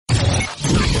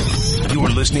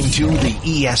listening to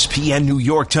the ESPN New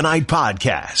York Tonight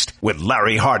podcast with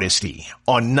Larry Hardesty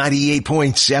on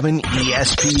 98.7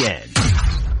 ESPN.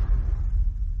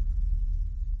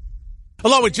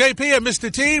 Hello, with JP and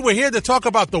Mr. T. We're here to talk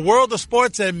about the world of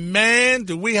sports, and man,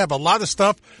 do we have a lot of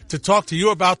stuff to talk to you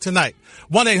about tonight.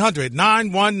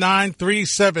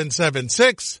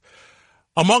 1-800-919-3776.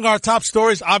 Among our top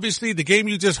stories, obviously, the game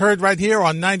you just heard right here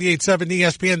on 98.7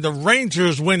 ESPN, the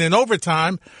Rangers win in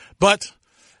overtime, but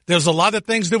there's a lot of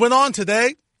things that went on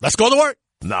today. Let's go to work.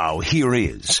 Now, here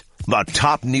is the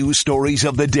top news stories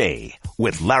of the day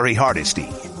with Larry Hardesty.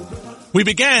 We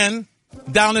began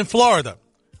down in Florida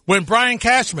when Brian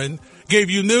Cashman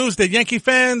gave you news that Yankee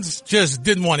fans just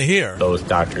didn't want to hear. Both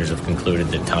doctors have concluded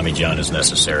that Tommy John is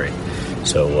necessary.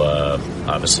 So,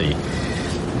 obviously,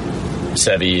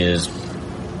 Sevy is,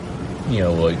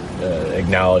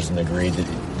 acknowledged and agreed that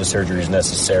the surgery is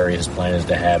necessary. His plan is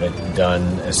to have it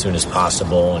done as soon as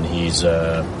possible, and he's,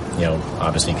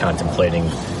 obviously contemplating,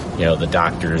 the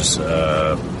doctors,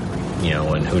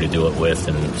 and who to do it with,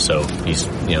 and so he's,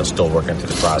 still working through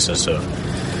the process of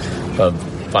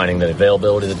finding the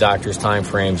availability of the doctor's time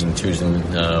frames and choosing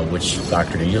which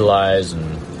doctor to utilize,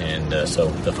 and so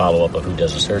the follow-up of who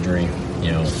does the surgery,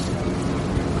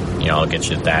 I'll get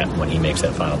you that when he makes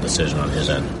that final decision on his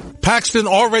end. Paxton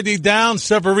already down,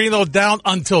 Severino down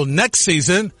until next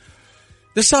season.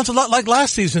 This sounds a lot like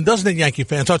last season, doesn't it, Yankee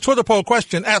fans? Our Twitter poll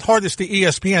question, at Hardesty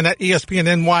ESPN, at ESPN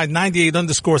NY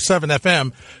 98_7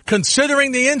 FM.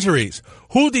 Considering the injuries,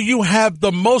 who do you have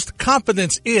the most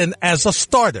confidence in as a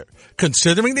starter?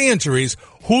 Considering the injuries,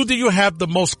 who do you have the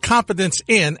most confidence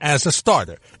in as a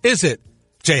starter? Is it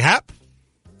J-Hap?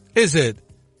 Is it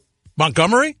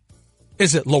Montgomery?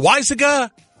 Is it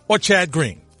Loaizaga or Chad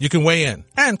Green? You can weigh in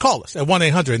and call us at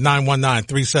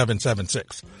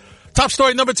 1-800-919-3776. Top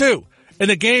story number 2. In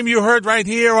a game you heard right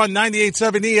here on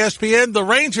 98.7 ESPN, the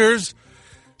Rangers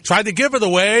tried to give it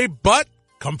away, but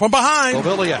come from behind.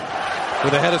 Govillier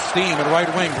with a head of steam at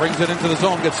right wing, brings it into the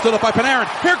zone, gets stood up by Panarin.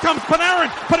 Here comes Panarin.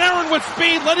 Panarin with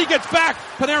speed. Lenny gets back.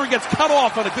 Panarin gets cut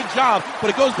off on a good job, but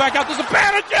it goes back out. There's a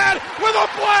Zibanejad with a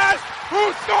blast.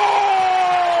 Who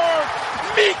scores?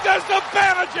 Mika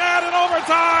Zibanejad in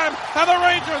overtime, and the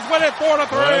Rangers win it 4-3. Well,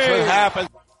 that's what happened.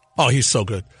 Oh, he's so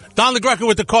good. Don LaGreca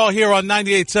with the call here on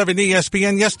 98.7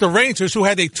 ESPN. Yes, the Rangers, who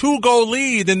had a 2-goal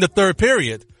lead in the third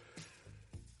period,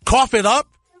 cough it up.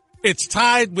 It's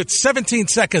tied with 17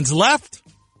 seconds left.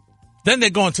 Then they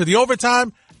go into the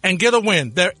overtime and get a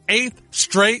win. Their 8th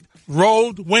straight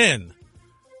road win.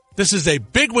 This is a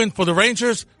big win for the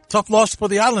Rangers. Tough loss for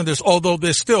the Islanders, although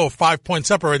there's still 5 points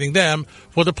separating them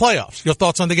for the playoffs. Your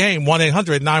thoughts on the game,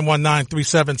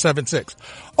 1-800-919-3776.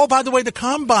 Oh, by the way, the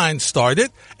Combine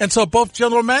started, and so both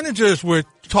general managers were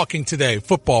talking today,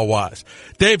 football-wise.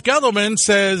 Dave Gettleman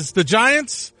says the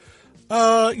Giants,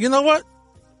 you know what?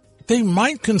 They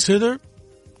might consider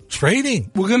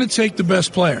trading. We're going to take the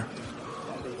best player,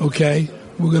 okay?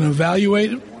 We're going to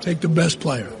evaluate it, take the best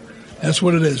player. That's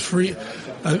what it is.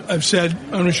 I've said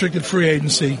unrestricted free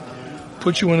agency,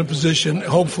 put you in a position,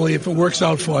 hopefully if it works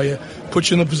out for you,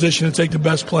 put you in a position to take the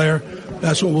best player.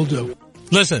 That's what we'll do.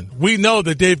 Listen, we know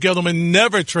that Dave Gettleman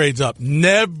never trades up.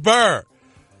 Never.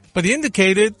 But he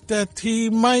indicated that he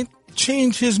might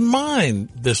change his mind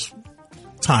this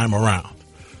time around.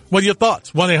 What are your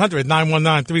thoughts?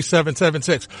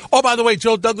 1-800-919-3776. Oh, by the way,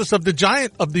 Joe Douglas of the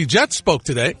Jets spoke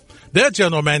today. Their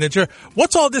general manager.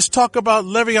 What's all this talk about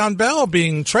Le'Veon Bell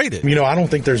being traded? I don't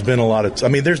think there's been a lot of.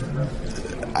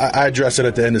 I addressed it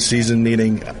at the end of season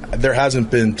meeting. There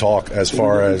hasn't been talk as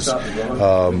far as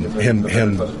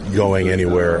him going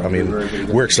anywhere.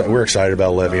 We're excited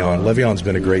about Le'Veon. Le'Veon's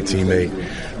been a great teammate.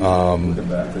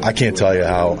 I can't tell you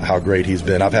how great he's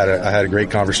been. I had a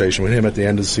great conversation with him at the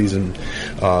end of the season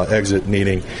exit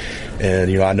meeting.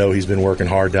 And, I know he's been working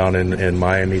hard down in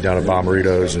Miami, down at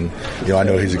Bomberitos. And, I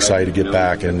know he's excited to get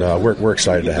back. And we're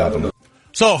excited to have him.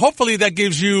 So hopefully that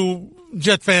gives you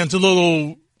Jet fans a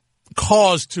little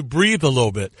cause to breathe a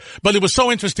little bit. But it was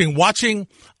so interesting watching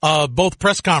both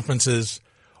press conferences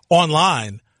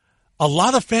online. A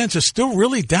lot of fans are still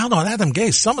really down on Adam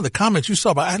Gase. Some of the comments you saw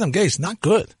about Adam Gase, not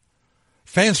good.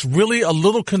 Fans really a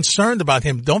little concerned about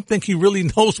him. Don't think he really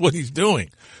knows what he's doing.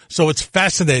 So it's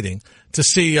fascinating to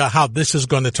see how this is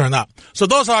going to turn out. So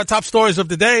those are our top stories of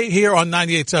the day here on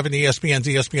 98.7 ESPN's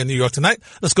ESPN New York Tonight.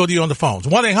 Let's go to you on the phones.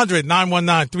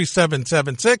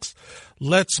 1-800-919-3776.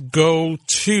 Let's go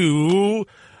to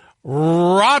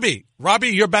Robbie. Robbie,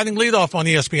 you're batting leadoff on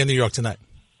ESPN New York Tonight.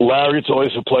 Larry, it's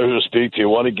always a pleasure to speak to you.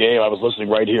 What a game. I was listening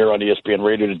right here on ESPN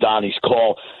Radio to Donnie's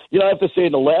call. I have to say,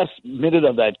 in the last minute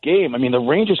of that game, the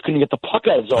Rangers couldn't get the puck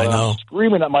out of the zone. I was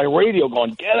screaming at my radio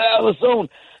going, get out of the zone.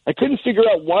 I couldn't figure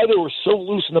out why they were so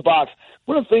loose in the box.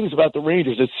 One of the things about the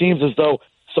Rangers, it seems as though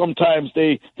sometimes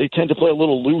they tend to play a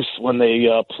little loose when they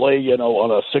play,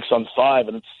 on a 6-on-5,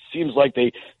 and it seems like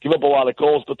they give up a lot of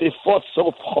goals, but they fought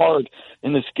so hard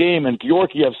in this game, and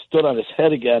Georgiev stood on his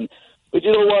head again. But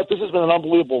you know what? This has been an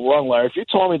unbelievable run, Larry. If you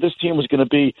told me this team was going to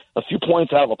be a few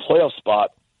points out of a playoff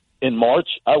spot in March,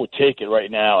 I would take it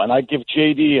right now. And I give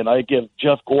JD and I give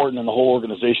Jeff Gordon and the whole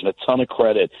organization a ton of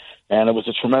credit. And it was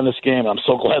a tremendous game. I'm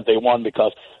so glad they won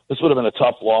because this would have been a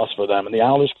tough loss for them. And the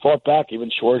Islanders fought back, even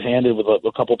shorthanded with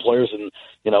a couple players in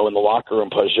the locker room.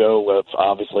 Pajot,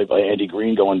 obviously by Andy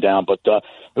Green going down. But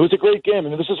it was a great game.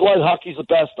 And this is why hockey's the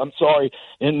best. I'm sorry.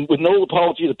 And with no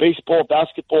apology to baseball,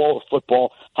 basketball, or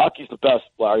football, hockey's the best,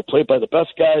 Larry. Played by the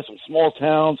best guys from small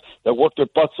towns that work their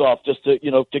butts off just to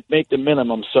make the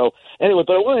minimum. So anyway,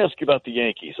 but I want to ask you about the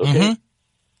Yankees, okay? Mm-hmm.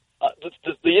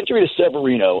 The injury to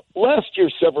Severino, last year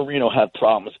Severino had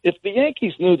problems. If the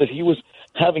Yankees knew that he was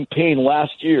having pain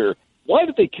last year, why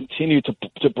did they continue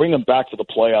to bring him back to the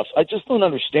playoffs? I just don't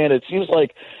understand it. It seems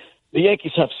like the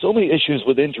Yankees have so many issues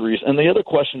with injuries. And the other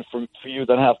question for you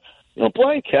that have,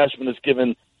 Brian Cashman is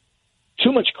given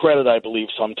too much credit, I believe,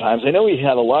 sometimes. I know he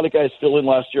had a lot of guys fill in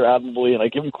last year admirably, and I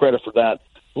give him credit for that.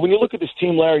 But when you look at this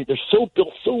team, Larry, they're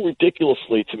built so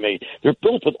ridiculously to me. They're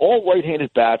built with all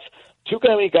right-handed bats, too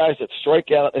many guys that strike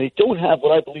out, and they don't have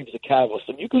what I believe is a catalyst.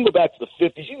 And you can go back to the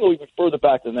 50s. You can go even further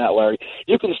back than that, Larry.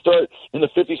 You can start in the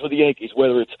 50s with the Yankees,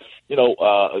 whether it's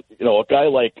a guy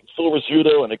like Phil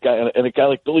Rizzuto and a guy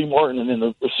like Billy Martin, and in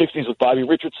the 60s with Bobby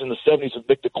Richardson, the 70s with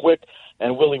Victor Quick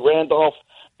and Willie Randolph.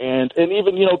 And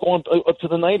even, going up to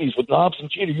the 90s with Knobs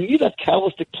and Jeter, you need that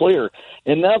catalytic player.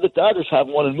 And now the Dodgers have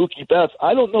one in Mookie Betts.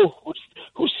 I don't know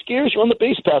who scares you on the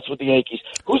base paths with the Yankees.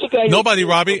 Who's the guy? Nobody,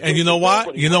 Robbie. And you know why?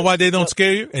 You know why they don't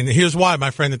scare you? And here's why, my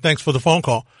friend, and thanks for the phone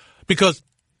call. Because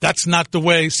that's not the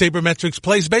way Sabermetrics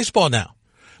plays baseball now.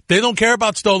 They don't care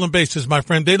about stolen bases, my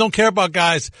friend. They don't care about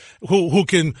guys who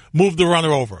can move the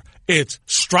runner over. It's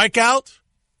strikeout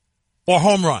or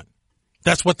home run.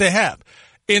 That's what they have.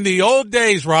 In the old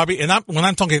days, Robbie, and when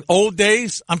I'm talking old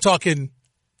days, I'm talking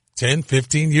 10,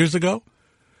 15 years ago.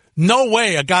 No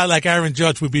way a guy like Aaron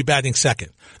Judge would be batting second.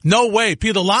 No way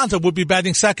Pete Alonso would be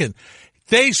batting second.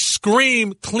 They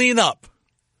scream clean up.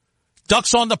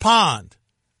 Ducks on the pond.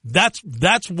 That's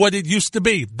what it used to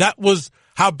be. That was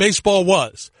how baseball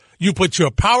was. You put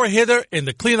your power hitter in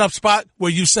the cleanup spot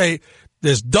where you say,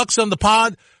 there's ducks on the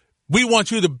pond. We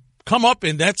want you to come up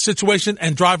in that situation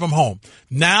and drive them home.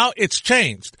 Now it's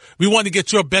changed. We want to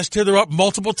get your best hitter up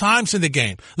multiple times in the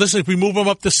game. Listen, if we move him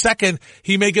up to second,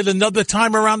 he may get another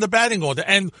time around the batting order.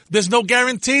 And there's no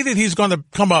guarantee that he's going to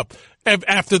come up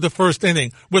after the first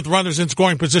inning with runners in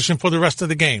scoring position for the rest of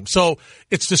the game. So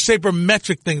it's the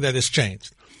sabermetric thing that has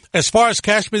changed. As far as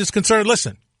Cashman is concerned,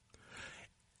 listen,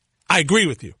 I agree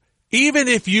with you. Even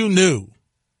if you knew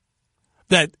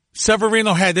that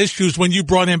Severino had issues when you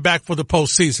brought him back for the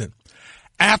postseason,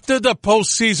 after the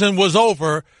postseason was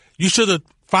over, you should have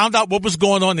found out what was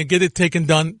going on and get it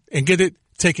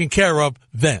taken care of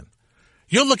then.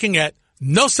 You're looking at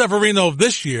no Severino of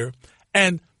this year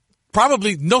and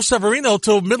probably no Severino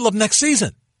till middle of next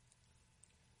season.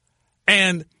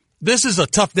 And this is a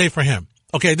tough day for him.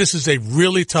 Okay, this is a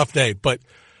really tough day. But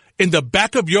in the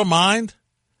back of your mind,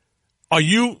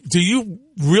 do you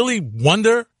really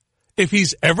wonder if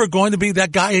he's ever going to be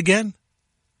that guy again?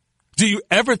 Do you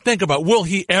ever think about, will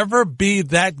he ever be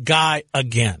that guy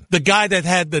again? The guy that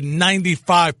had the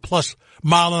 95-plus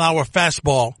mile-an-hour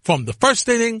fastball from the first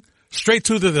inning straight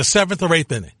to the 7th or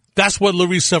 8th inning. That's what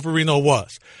Luis Severino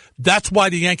was. That's why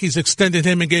the Yankees extended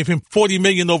him and gave him $40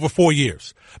 million over 4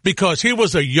 years, because he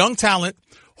was a young talent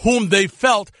whom they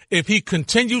felt if he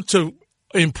continued to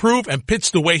improve and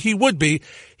pitch the way he would be,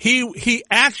 he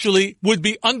actually would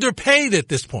be underpaid at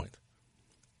this point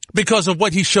because of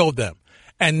what he showed them.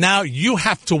 And now you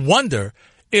have to wonder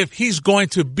if he's going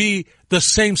to be the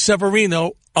same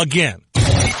Severino again.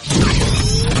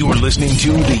 You are listening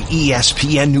to the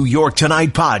ESPN New York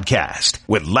Tonight podcast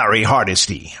with Larry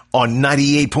Hardesty on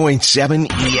 98.7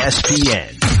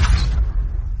 ESPN.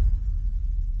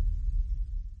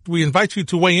 We invite you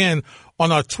to weigh in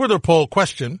on our Twitter poll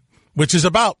question, which is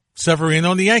about Severino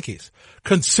and the Yankees.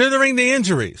 Considering the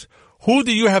injuries, who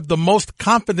do you have the most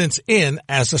confidence in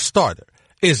as a starter?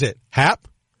 Is it Happ?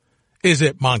 Is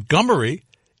it Montgomery?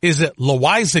 Is it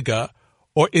Loaizaga?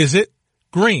 Or is it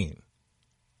Green?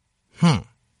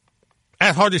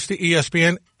 At Hardesty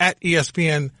ESPN, at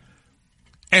ESPN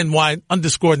NY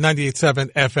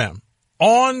 _98.7 FM.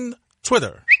 On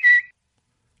Twitter,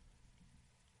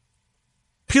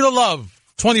 Peter Love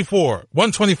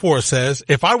 124 says,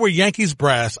 if I were Yankees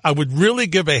brass, I would really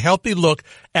give a healthy look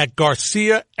at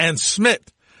Garcia and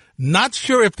Smith. Not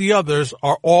sure if the others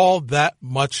are all that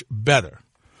much better.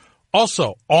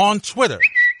 Also, on Twitter,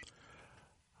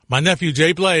 my nephew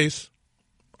Jay Blaze,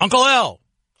 Uncle L,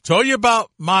 told you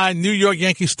about my New York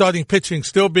Yankees starting pitching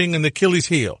still being an Achilles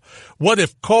heel. What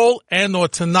if Cole and or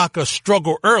Tanaka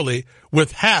struggle early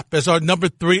with Happ as our number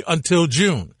 3 until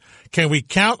June? Can we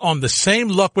count on the same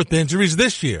luck with injuries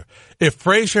this year? If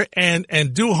Frazier and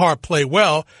Duhar play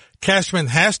well, Cashman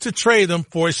has to trade them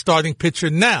for a starting pitcher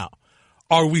now.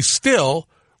 Are we still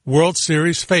World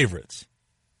Series favorites?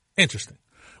 Interesting.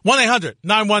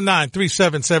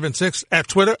 1-800-919-3776 at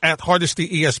Twitter at Hardesty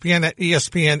ESPN at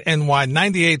ESPN NY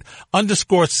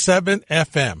 98_7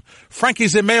 FM.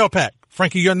 Frankie's in Mahopac.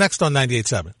 Frankie, you're next on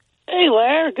 98.7. Hey,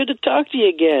 Larry. Good to talk to you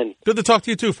again. Good to talk to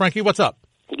you too, Frankie. What's up?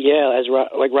 Yeah,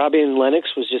 like Robbie and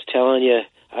Lennox was just telling you,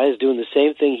 I was doing the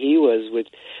same thing he was with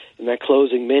in that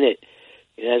closing minute.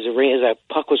 And as that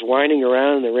puck was winding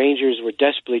around, the Rangers were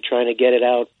desperately trying to get it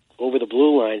out over the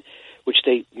blue line, which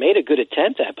they made a good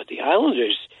attempt at. But the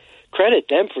Islanders, credit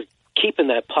them for keeping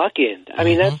that puck in. I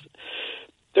mean,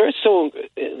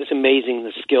 it's amazing,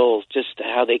 the skill, just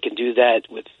how they can do that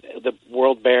with the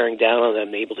world bearing down on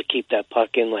them, able to keep that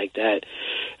puck in like that.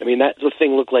 I mean, the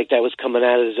thing looked like that was coming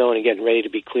out of the zone and getting ready to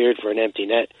be cleared for an empty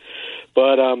net.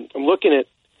 But I'm looking at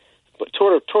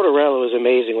Tortorella is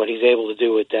amazing what he's able to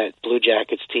do with that Blue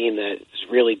Jackets team that is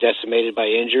really decimated by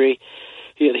injury.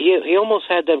 He almost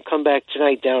had them come back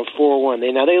tonight down 4-1.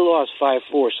 They lost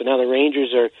 5-4, so now the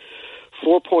Rangers are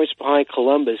 4 points behind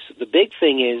Columbus. The big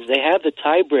thing is they have the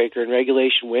tiebreaker in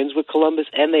regulation wins with Columbus,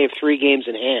 and they have 3 games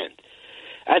in hand.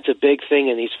 That's a big thing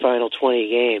in these final 20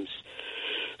 games.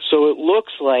 So it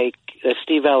looks like, as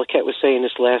Steve Alliquette was saying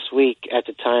this last week, at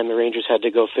the time the Rangers had to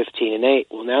go 15-8.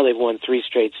 Well, now they've won 3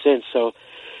 straight since. So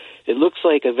it looks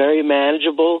like a very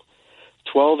manageable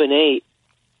 12-8.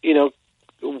 You know,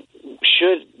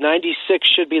 96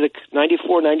 should be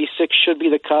 94, 96 should be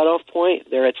the cutoff point.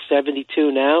 They're at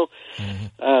 72 now.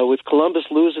 With Columbus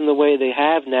losing the way they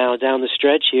have now down the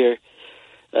stretch here,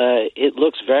 it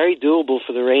looks very doable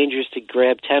for the Rangers to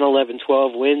grab 10, 11,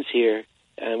 12 wins here.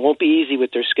 And it won't be easy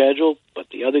with their schedule, but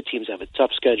the other teams have a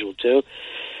tough schedule too.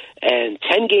 And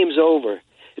 10 games over.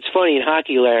 It's funny in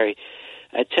hockey, Larry.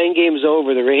 At 10 games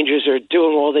over, the Rangers are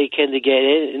doing all they can to get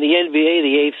in. In the NBA,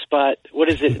 the 8th spot, what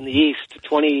is it in the East?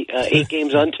 28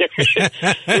 games under.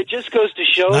 It just goes to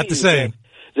show Not the same.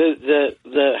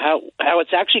 How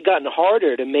it's actually gotten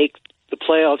harder to make the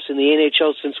playoffs in the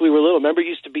NHL since we were little. Remember, it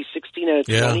used to be 16 out of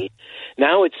 20.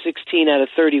 Now it's 16 out of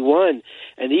 31.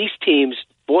 And these teams,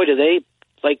 boy, do they,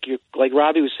 like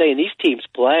Robbie was saying, these teams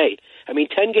play. I mean,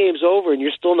 10 games over and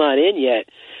you're still not in yet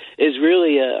is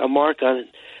really a mark on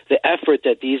the effort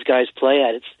that these guys play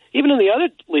at. It's even in the other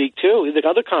league too, in the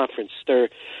other conference.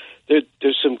 There's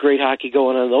some great hockey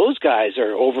going on. Those guys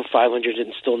are over 500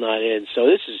 and still not in. So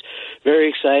this is very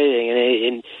exciting,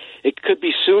 and it could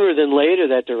be sooner than later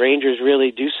that the Rangers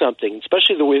really do something.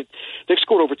 Especially the way they've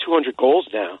scored over 200 goals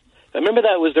now. I remember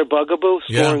that was their bugaboo,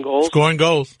 scoring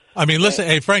goals. I mean, listen,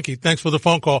 hey Frankie, thanks for the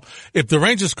phone call. If the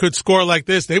Rangers could score like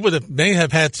this, may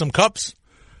have had some cups.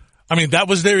 I mean, that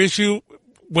was their issue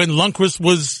when Lundqvist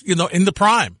was, in the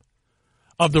prime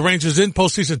of the Rangers in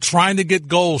postseason, trying to get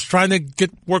goals, trying to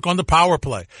get work on the power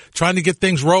play, trying to get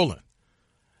things rolling.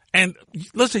 And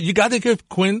listen, you got to give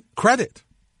Quinn credit.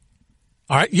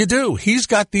 All right, you do. He's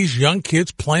got these young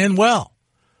kids playing well,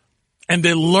 and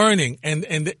they're learning.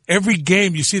 And every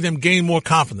game you see them gain more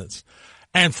confidence.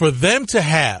 And for them to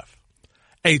have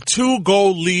a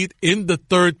 2-goal lead in the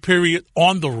third period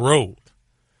on the road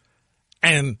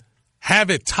and have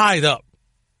it tied up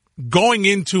going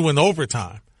into an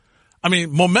overtime. I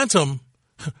mean, momentum.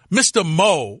 Mr.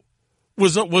 Mo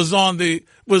was on the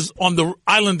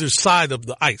Islanders' side of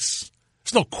the ice.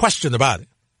 There's no question about it.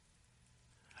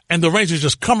 And the Rangers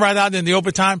just come right out in the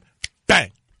overtime,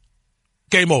 bang,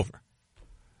 game over.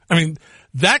 I mean,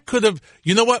 that could have.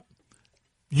 You know what?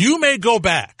 You may go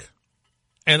back,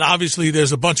 and obviously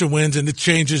there's a bunch of wins, and it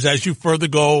changes as you further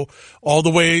go all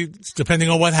the way, depending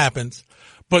on what happens.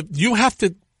 But you have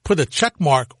to put a check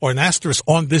mark or an asterisk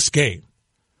on this game.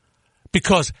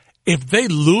 Because if they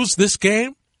lose this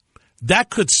game, that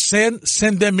could send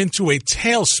them into a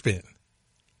tailspin.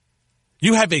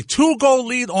 You have a 2-goal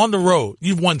lead on the road.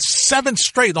 You've won 7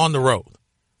 straight on the road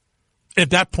at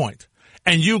that point.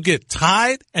 And you get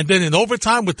tied, and then in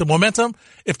overtime with the momentum,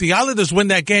 if the Islanders win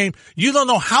that game, you don't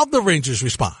know how the Rangers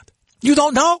respond. You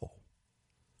don't know.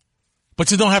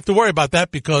 But you don't have to worry about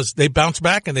that because they bounced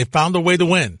back and they found a way to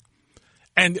win.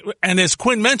 And as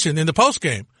Quinn mentioned in the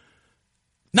postgame,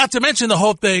 Not to mention the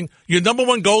whole thing, your number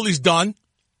one goalie's done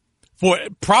for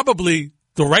probably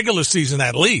the regular season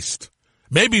at least.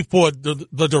 Maybe for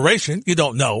the duration. You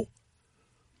don't know.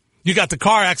 You got the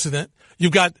car accident. You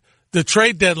got the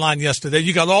trade deadline yesterday.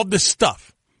 You got all this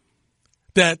stuff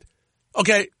that,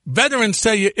 okay, veterans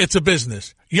tell you it's a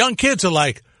business. Young kids are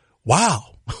like,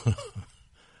 wow.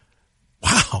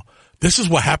 Wow, this is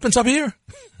what happens up here?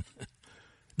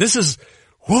 This is,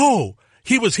 whoa,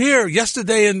 he was here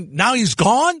yesterday and now he's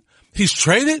gone? He's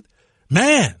traded?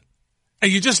 Man.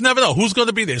 And you just never know who's going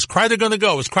to be there. Is Kreider going to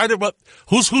go? Is Kreider,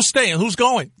 who's staying? Who's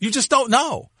going? You just don't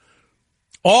know.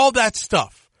 All that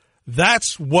stuff.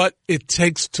 That's what it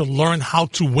takes to learn how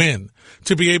to win,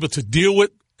 to be able to deal with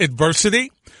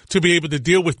adversity, to be able to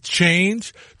deal with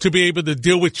change, to be able to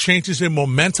deal with changes in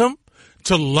momentum,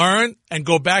 to learn and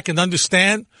go back and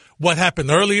understand what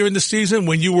happened earlier in the season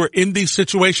when you were in these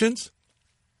situations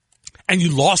and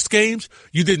you lost games,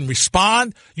 you didn't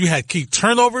respond, you had key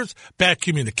turnovers, bad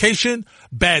communication,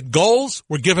 bad goals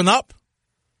were given up.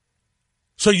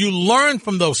 So you learn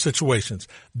from those situations.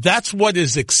 That's what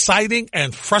is exciting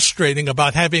and frustrating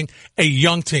about having a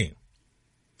young team.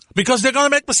 Because they're going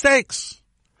to make mistakes.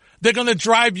 They're going to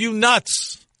drive you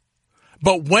nuts.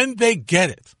 But when they get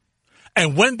it,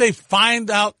 and when they find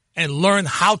out and learn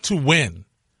how to win,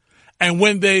 and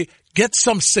when they get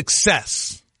some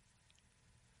success,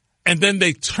 and then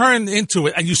they turn into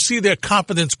it, and you see their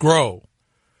confidence grow,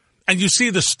 and you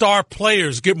see the star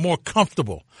players get more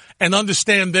comfortable and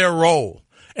understand their role,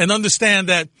 and understand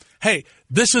that, hey,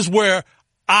 this is where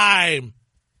I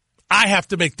have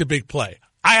to make the big play.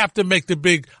 I have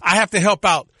to help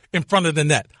out in front of the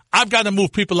net. I've got to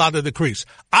move people out of the crease.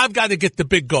 I've got to get the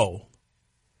big goal.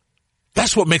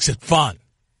 That's what makes it fun.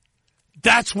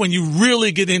 That's when you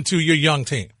really get into your young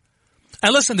team.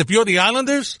 And listen, if you're the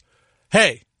Islanders,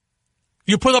 hey,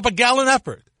 you put up a gallant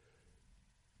effort.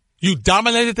 You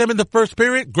dominated them in the first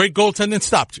period. Great goaltending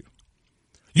stopped you.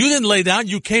 You didn't lay down.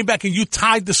 You came back and you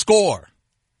tied the score.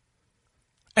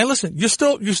 And listen, you're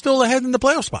still ahead in the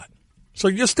playoff spot. So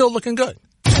you're still looking good.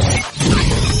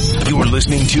 You are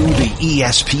listening to the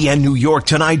ESPN New York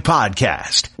Tonight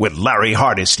podcast with Larry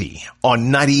Hardesty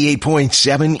on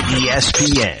 98.7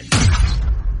 ESPN.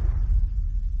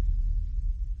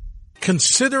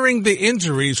 Considering the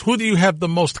injuries, who do you have the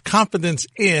most confidence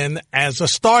in as a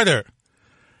starter?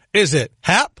 Is it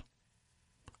Happ,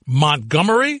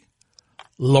 Montgomery,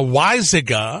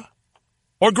 Loizaga,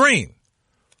 or Green?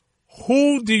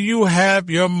 Who do you have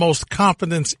your most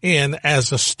confidence in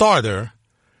as a starter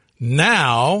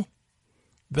now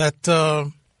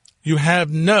that you have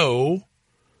no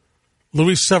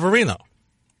Luis Severino?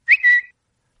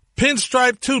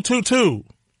 Pinstripe 222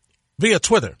 via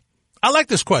Twitter. I like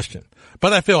this question,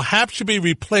 but I feel Happ should be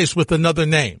replaced with another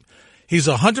name. He's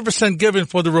 100% given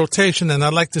for the rotation, and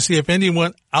I'd like to see if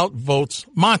anyone outvotes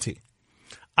Monty.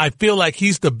 I feel like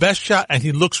he's the best shot, and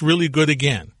he looks really good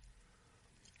again.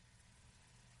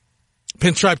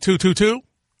 Pinstripe 222.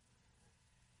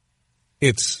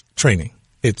 It's training.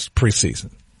 It's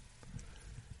preseason.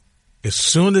 As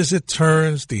soon as it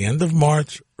turns the end of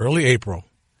March, early April,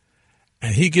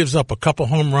 and he gives up a couple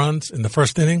home runs in the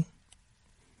first inning,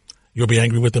 you'll be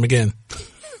angry with him again.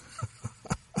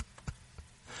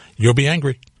 You'll be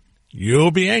angry.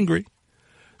 You'll be angry.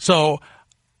 So,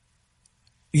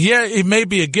 yeah, it may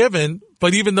be a given,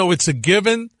 but even though it's a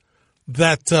given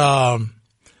that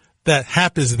that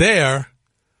Happ is there,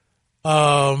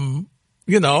 doesn't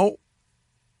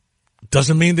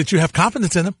mean that you have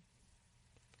confidence in him.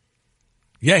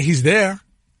 Yeah, he's there.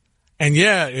 And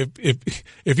yeah,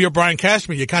 if you're Brian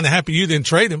Cashman, you're kind of happy you didn't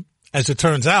trade him, as it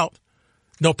turns out.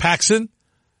 No Paxson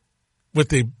with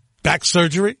the back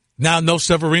surgery. Now no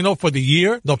Severino for the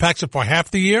year. No Paxson for half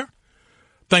the year.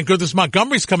 Thank goodness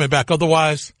Montgomery's coming back.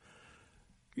 Otherwise,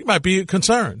 you might be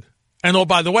concerned. And oh,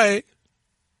 by the way,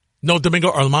 no Domingo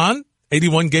Armand,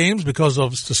 81 games because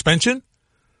of suspension.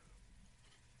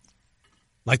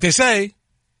 Like they say,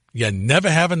 you never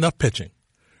have enough pitching.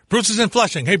 Bruce is in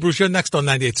Flushing. Hey, Bruce, you're next on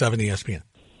 98.7 ESPN.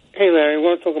 Hey, Larry, I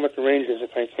want to talk about the Rangers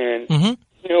if I can. Mm-hmm.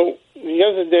 The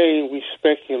other day we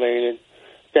speculated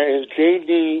that is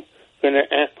J.D. going to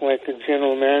act like a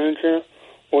general manager,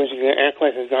 or is he going to act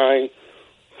like a guy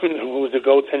who was a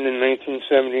goaltender in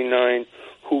 1979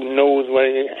 who knows what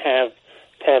it have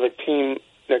to have a team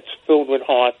that's filled with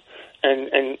heart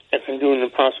and can do an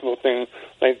impossible thing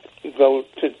like go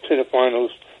to the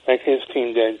finals like his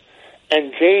team did.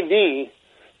 And J.D.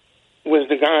 was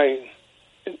the guy,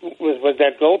 was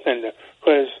that goaltender,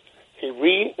 because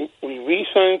we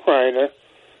re-signed Kreider.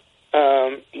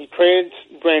 He traded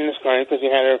Brandon Sky because he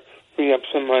had to free up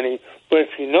some money. But if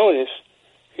you notice,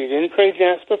 he didn't trade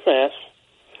Jasper Fast.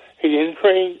 He didn't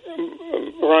trade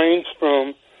Ryan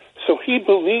Strome. So he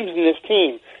believes in this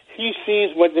team. He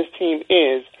sees what this team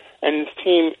is, and this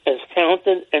team is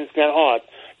talented and it's got heart.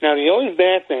 Now, the only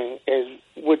bad thing is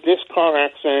with this car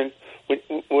accident with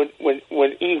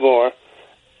Igor,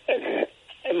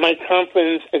 my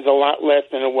confidence is a lot less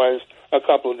than it was a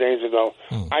couple of days ago.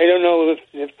 I don't know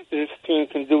if this team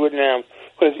can do it now,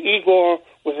 because Igor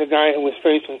was a guy who was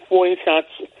facing 40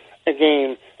 shots a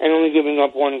game and only giving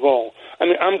up one goal. I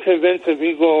mean, I'm convinced if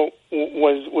Igor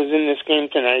was in this game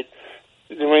tonight,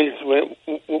 the Rangers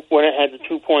would have had the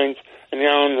 2 points and the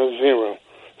Islanders was 0.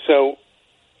 So,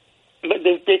 but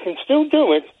they can still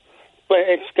do it, but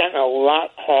it's gotten a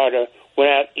lot harder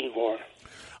without Igor.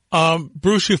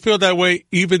 Bruce, you feel that way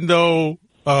even though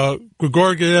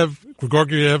Grigoriev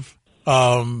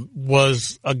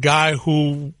was a guy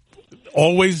who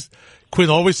Quinn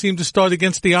always seemed to start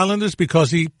against the Islanders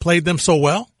because he played them so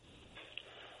well?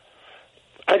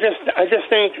 I just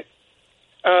think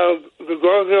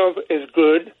Grigoriev is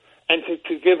good, and to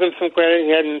give him some credit,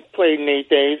 he hadn't played in 8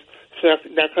 days, so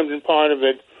that comes in part of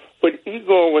it. But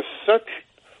Igor was so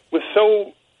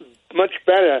much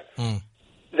better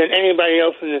than anybody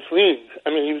else in this league. I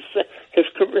mean, his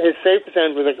save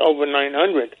percentage was like over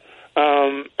 900. I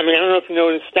mean, I don't know if you know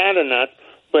his stat or not,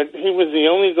 but he was the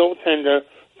only goaltender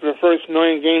for the first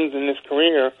 9 games in his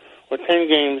career, or 10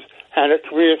 games, had a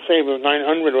career save of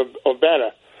 900 or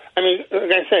better. I mean,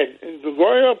 like I said,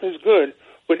 Grigoriev is good,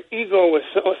 but Igor was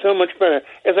so much better.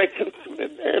 If I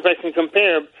can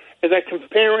compare, is like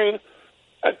comparing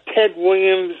Ted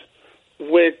Williams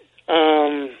with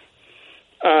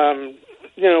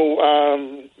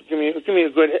give me a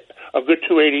good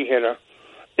 280 hitter.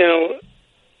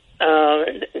 How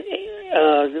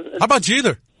about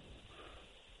Jeter?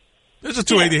 There's a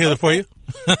 280 hitter for you.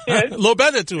 Yeah. A little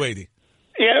better than 280.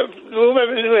 Yeah, a little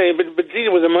better than 280, but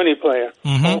Jeter was a money player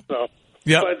also.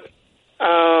 Yeah. But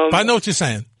I know what you're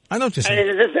saying.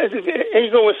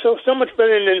 Igor was so much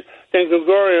better than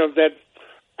Grigoriev that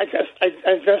I just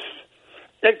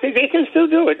they can still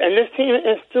do it, and this team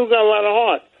has still got a lot of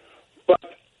heart, but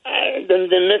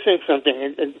they're missing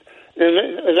something. It's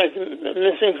like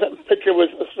missing pitcher was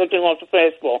something off the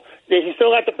fastball. He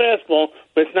still got the fastball,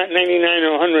 but it's not 99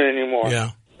 or 100 anymore.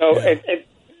 Yeah. So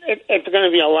it's going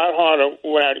to be a lot harder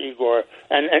without Igor,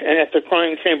 and it's a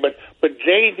crying shame. But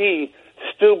JD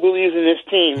still believes in this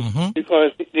team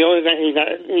because the only guy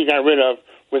he got rid of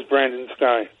was Brandon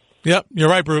Sky. Yep, you're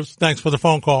right, Bruce. Thanks for the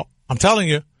phone call. I'm telling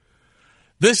you,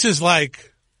 this is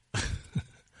like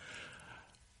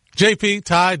JP,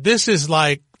 Ty, this is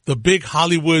like the big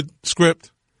Hollywood script.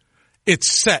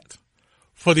 It's set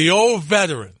for the old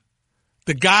veteran,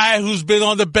 the guy who's been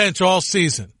on the bench all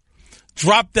season,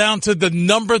 dropped down to the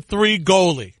number 3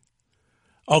 goalie,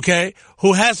 okay,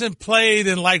 who hasn't played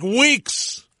in like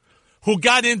weeks, who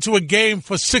got into a game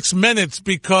for 6 minutes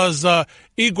because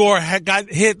Igor had got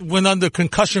hit, went under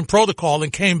concussion protocol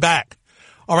and came back.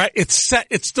 All right, it's set.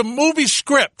 It's the movie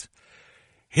script.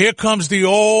 Here comes the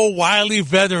old wily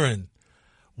veteran.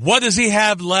 What does he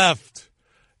have left?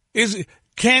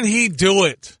 Can he do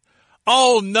it?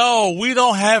 Oh, no, we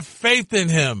don't have faith in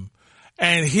him.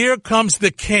 And here comes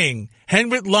the king,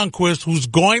 Henrik Lundqvist, who's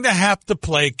going to have to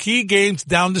play key games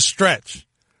down the stretch.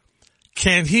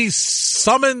 Can he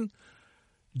summon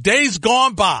days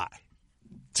gone by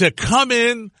to come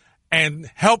in and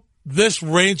help this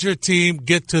Ranger team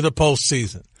get to the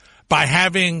postseason by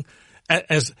having,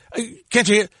 can't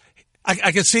you hear?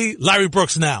 I can see Larry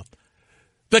Brooks now.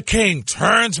 The king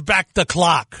turns back the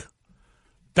clock,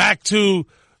 back to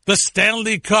the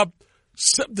Stanley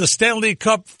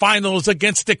Cup finals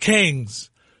against the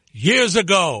Kings years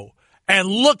ago. And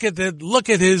look at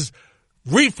his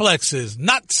reflexes,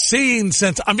 not seen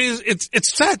since, I mean,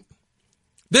 it's set.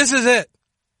 This is it.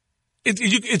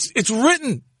 It's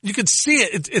written. You can see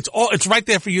it. It's right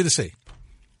there for you to see.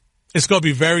 It's going to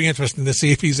be very interesting to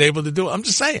see if he's able to do it. I'm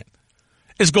just saying.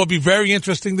 It's going to be very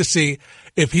interesting to see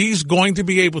if he's going to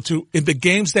be able to, in the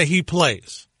games that he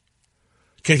plays,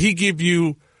 can he give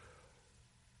you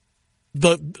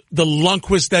the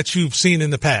Lundqvist that you've seen in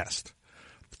the past?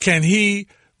 Can he,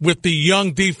 with the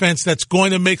young defense that's going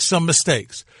to make some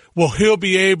mistakes, will he'll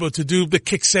be able to do the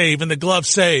kick save and the glove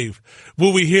save?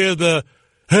 Will we hear the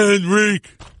Henrik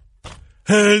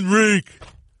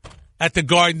at the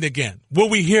Garden again? Will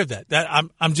we hear that?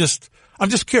 I'm just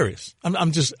curious.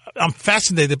 I'm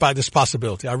fascinated by this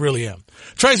possibility. I really am.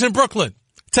 Trey's in Brooklyn,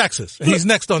 Texas, and he's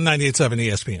next on 98.7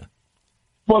 ESPN.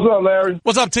 What's up, Larry?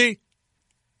 What's up, T?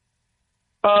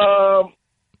 So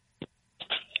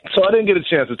I didn't get a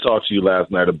chance to talk to you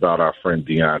last night about our friend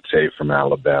Deontay from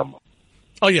Alabama.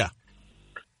 Oh, yeah.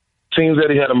 seems that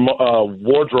he had a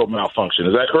wardrobe malfunction.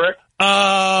 Is that correct?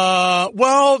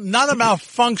 Well, not a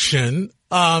malfunction.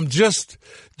 Just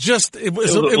it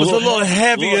was a little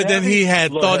heavier than he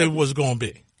had thought it was going to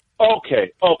be.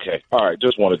 Okay. All right.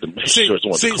 Just wanted to make sure.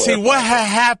 See, what had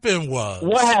happened was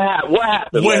what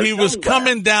happened when he was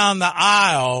coming down the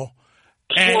aisle.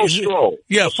 Slow stroll.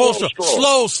 Yeah, slow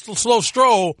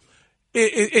stroll.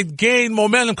 It gained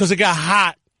momentum because it got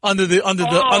hot under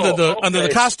the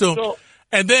costume,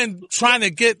 and then trying to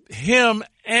get him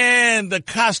and the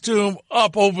costume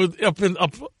up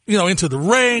into the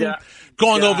ring,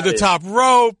 going over the top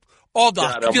rope. All the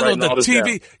the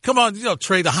TV. Down. Come on,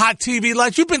 Trey, the hot TV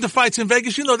lights. You've been to fights in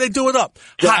Vegas. They do it up.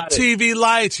 Hot TV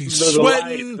lights. He's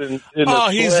sweating.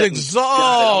 He's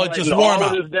exhausted. Just warm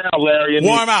out. Down, Larry,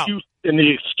 warm out. In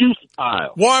the excuse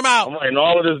pile. Warm out. I'm writing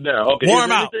all of this down. Okay. Warm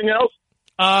out. Anything else?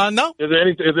 No. Is that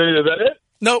it?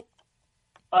 Nope.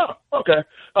 Oh, okay.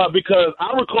 Because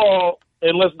I recall,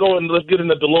 and let's get in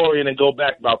the DeLorean and go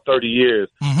back about 30 years.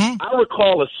 Mm-hmm. I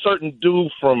recall a certain dude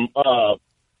from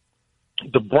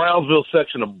the Brownsville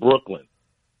section of Brooklyn.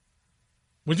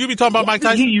 Would you be talking about Mike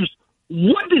Tyson?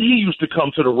 What did he used to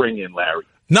come to the ring in, Larry?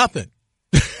 Nothing.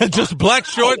 Just black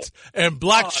shorts and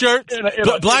black shirts,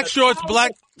 black shorts,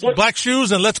 black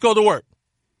shoes, and let's go to work.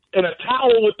 And a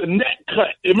towel with the neck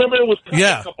cut. Remember, it was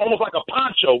almost like a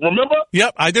poncho. Remember?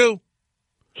 Yep, I do.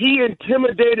 He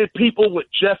intimidated people with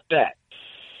just that.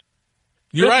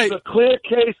 You're right. This is a clear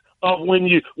case of when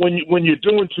you're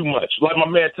doing too much. Like my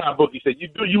man Tom Bookie said,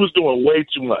 you was doing way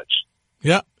too much.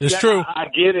 Yeah, it's true. I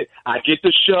get it. I get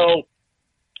the show.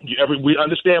 We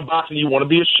understand boxing. You want to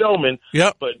be a showman.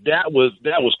 Yep. But that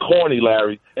was corny,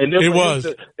 Larry. And then it was.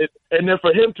 And then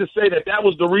for him to say that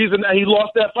was the reason that he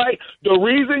lost that fight. The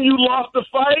reason you lost the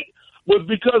fight was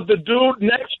because the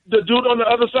dude on the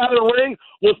other side of the ring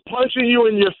was punching you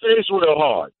in your face real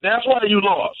hard. That's why you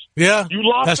lost. Yeah, you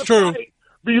lost. That's true. Fight,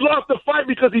 but you lost the fight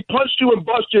because he punched you and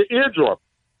bust your eardrum.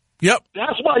 Yep.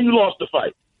 That's why you lost the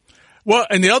fight. Well,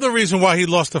 and the other reason why he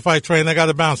lost the fight, Trey, and I got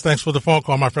to bounce. Thanks for the phone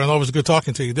call, my friend. Always good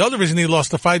talking to you. The other reason he lost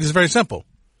the fight is very simple.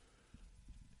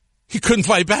 He couldn't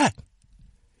fight back.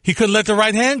 He couldn't let the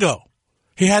right hand go.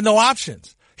 He had no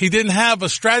options. He didn't have a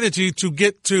strategy to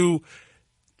get to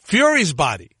Fury's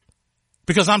body.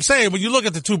 Because I'm saying, when you look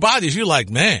at the two bodies, you're like,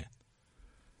 man,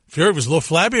 Fury was a little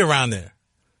flabby around there.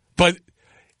 But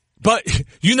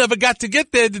you never got to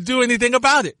get there to do anything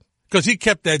about it. Because he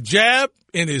kept that jab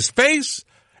in his face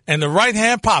and the right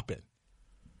hand popping.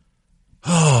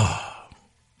 Oh,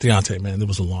 Deontay, man, it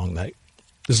was a long night.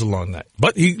 This is a long night.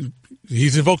 But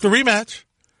he's invoked a rematch.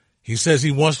 He says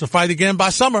he wants to fight again by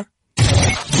summer.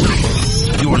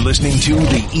 You are listening to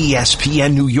the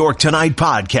ESPN New York Tonight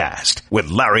podcast with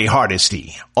Larry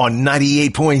Hardesty on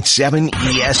 98.7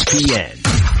 ESPN.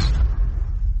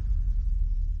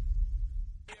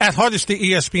 At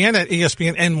Hardesty ESPN, at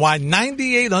ESPN NY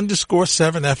 98_7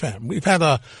 FM. We've had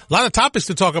a lot of topics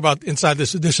to talk about inside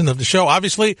this edition of the show.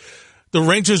 Obviously, the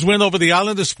Rangers win over the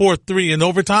Islanders 4-3 in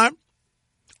overtime.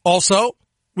 Also,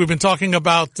 we've been talking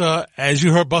about, as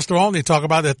you heard Buster Olney talk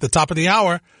about at the top of the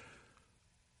hour,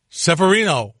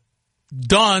 Severino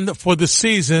done for the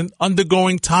season,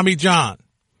 undergoing Tommy John.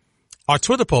 Our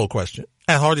Twitter poll question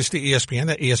at Hardesty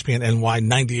ESPN, at ESPN NY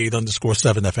 98_7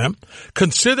 FM.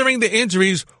 Considering the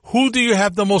injuries, who do you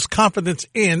have the most confidence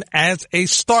in as a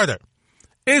starter?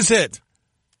 Is it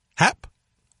Happ,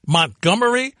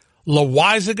 Montgomery,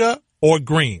 Loizaga, or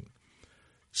Green?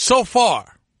 So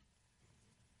far,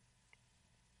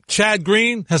 Chad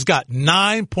Green has got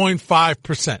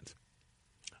 9.5%.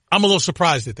 I'm a little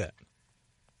surprised at that.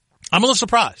 I'm a little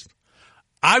surprised.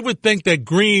 I would think that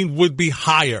Green would be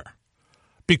higher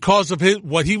because of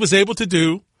what he was able to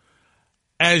do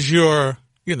as your,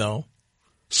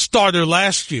 starter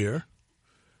last year,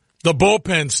 the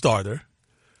bullpen starter,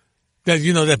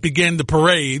 that began the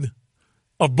parade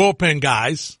of bullpen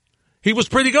guys. He was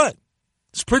pretty good.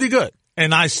 It's pretty good.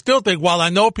 And I still think, while I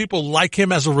know people like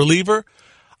him as a reliever,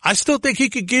 I still think he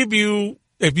could give you,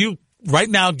 if you right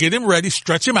now get him ready,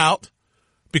 stretch him out,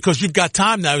 because you've got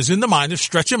time now. He's in the minors.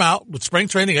 Stretch him out with spring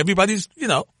training. Everybody's,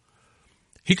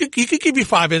 he could give you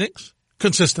 5 innings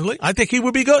consistently. I think he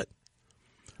would be good.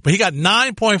 But he got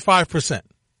 9.5%.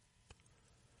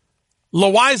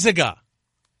 Loizaga,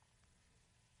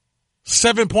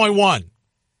 7.1.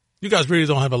 You guys really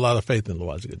don't have a lot of faith in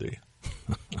Loizaga, do you?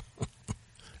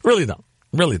 Really don't.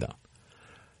 Really don't.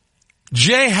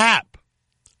 J. Happ,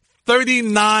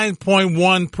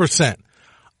 39.1%.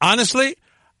 Honestly,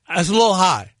 that's a little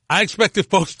high. I expected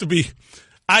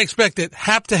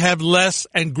Happ to have less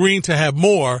and Green to have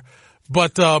more,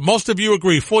 but most of you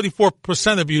agree.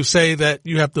 44% of you say that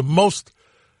you have the most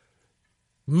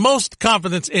most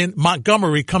confidence in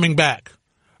Montgomery coming back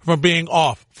from being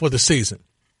off for the season.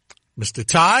 Mr.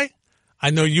 Ty, I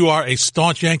know you are a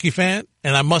staunch Yankee fan,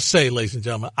 and I must say, ladies and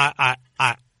gentlemen,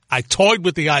 I toyed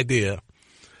with the idea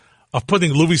of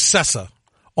putting Luis Severino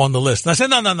on the list. And I said,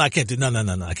 no, I can't do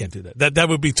I can't do that. That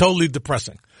would be totally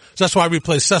depressing. So that's why I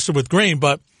replaced Severino with Green.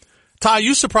 But Ty,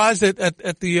 you surprised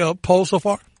at the poll so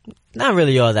far? Not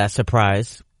really all that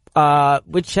surprised.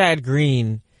 With Chad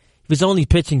Green, he was only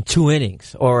pitching 2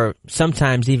 innings, or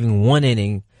sometimes even 1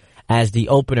 inning as the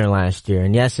opener last year.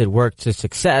 And yes, it worked to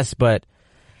success, but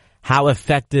how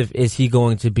effective is he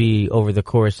going to be over the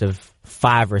course of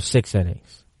 5 or 6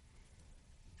 innings?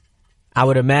 I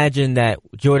would imagine that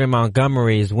Jordan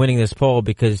Montgomery is winning this poll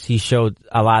because he showed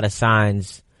a lot of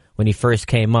signs when he first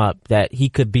came up that he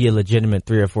could be a legitimate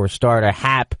 3 or 4 starter.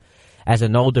 Happ, as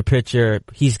an older pitcher,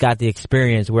 he's got the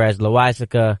experience, whereas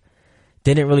Loaisiga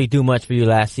didn't really do much for you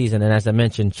last season. And as I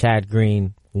mentioned, Chad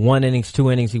Green, 1 innings,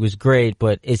 2 innings, he was great,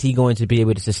 but is he going to be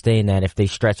able to sustain that if they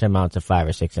stretch him out to 5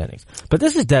 or 6 innings? But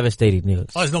this is devastating news.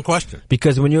 Oh, there's no question.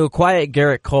 Because when you acquire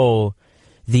Garrett Cole,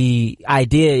 the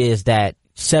idea is that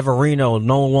Severino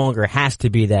no longer has to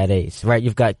be that ace, right?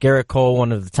 You've got Garrett Cole,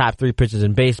 one of the top 3 pitchers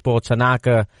in baseball.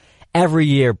 Tanaka every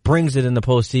year brings it in the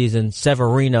postseason.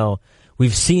 Severino,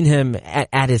 we've seen him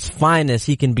at his finest.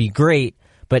 He can be great,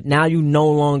 but now you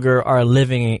no longer are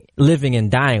living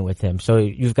and dying with him. So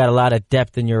you've got a lot of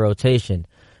depth in your rotation.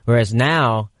 Whereas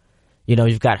now,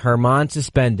 you've got Herman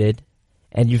suspended,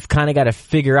 and you've kind of got to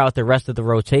figure out the rest of the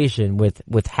rotation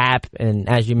with Happ and,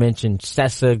 as you mentioned,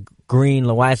 Sessa, Green,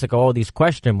 Loaisiga, all these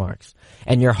question marks.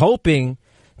 And you're hoping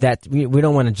that we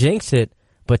don't want to jinx it,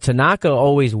 but Tanaka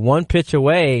always 1 pitch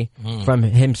away from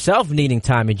himself needing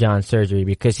Tommy John surgery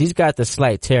because he's got the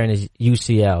slight tear in his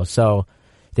UCL. So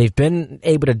they've been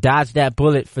able to dodge that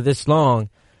bullet for this long.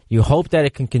 You hope that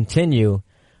it can continue,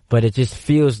 but it just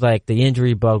feels like the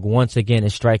injury bug once again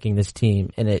is striking this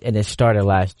team, and it started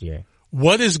last year.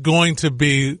 What is going to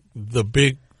be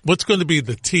what's going to be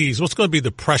the tease? What's going to be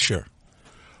the pressure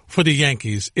for the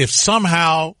Yankees if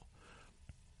somehow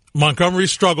Montgomery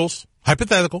struggles,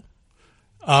 hypothetical,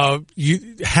 Happ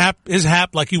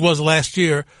like he was last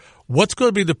year? What's going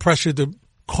to be the pressure to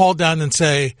call down and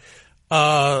say,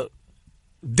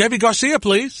 Debbie Garcia,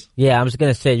 please? Yeah, I was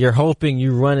going to say, you're hoping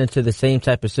you run into the same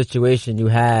type of situation you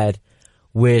had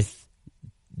with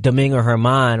Domingo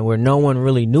Germán, where no one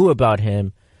really knew about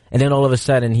him, and then all of a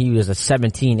sudden he was a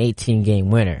 17, 18 game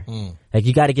winner. Like,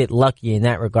 you got to get lucky in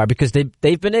that regard, because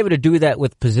they've been able to do that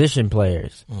with position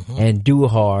players, and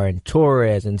Duhar and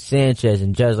Torres and Sanchez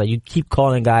and Judge. Like, you keep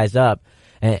calling guys up,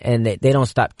 and they don't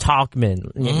stop.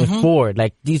 Talkman and Ford.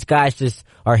 Like, these guys just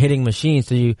are hitting machines.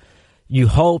 So you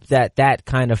hope that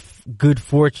kind of good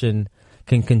fortune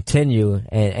can continue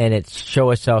and it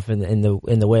show itself in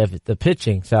the way of the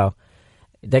pitching. So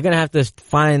they're going to have to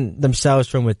find themselves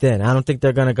from within. I don't think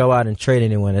they're going to go out and trade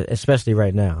anyone, especially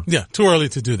right now. Yeah, too early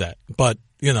to do that. But,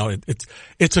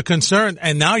 it's a concern.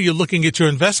 And now you're looking at your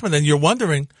investment and you're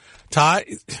wondering, Ty,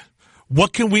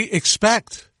 what can we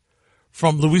expect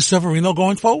from Luis Severino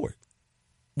going forward?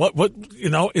 Are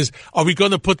we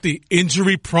going to put the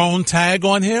injury prone tag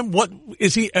on him? What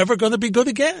is he ever going to be good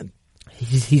again?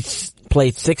 He's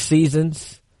played 6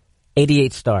 seasons,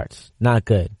 88 starts. Not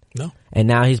good. No. And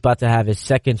now he's about to have his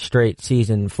 2nd straight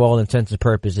season, for all intents and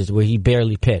purposes, where he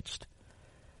barely pitched.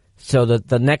 So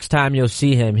the next time you'll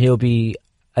see him, he'll be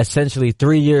essentially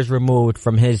 3 years removed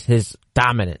from his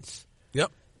dominance.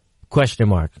 Yep. Question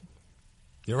mark.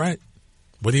 You're right.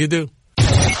 What do you do?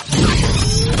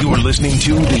 You're listening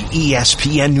to the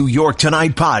ESPN New York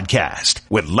Tonight podcast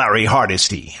with Larry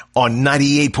Hardesty on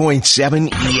 98.7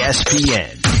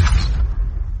 ESPN.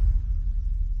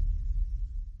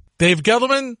 Dave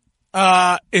Gettleman,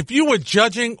 if you were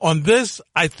judging on this,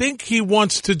 I think he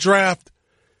wants to draft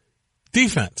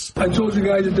defense. I told you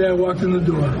guys the day I walked in the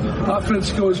door, offense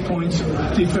scores points,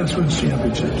 defense wins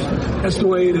championships. That's the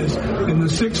way it is. In the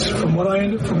 6, from what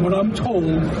I'm told,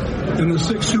 in the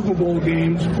 6 Super Bowl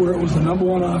games where it was the number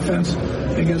 1 offense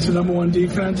against the number 1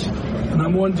 defense, the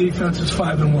number 1 defense is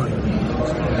 5-1.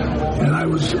 And I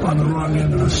was on the wrong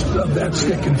end of that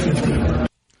stick in 50.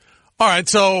 All right,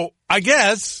 so I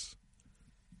guess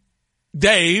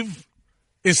Dave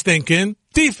is thinking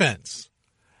defense.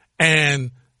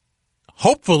 And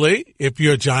hopefully, if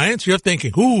you're Giants, you're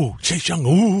thinking, ooh, Chase Young,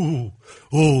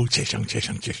 ooh, Chase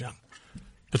Young.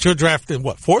 But you're drafting,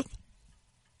 what, 4th?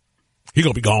 He's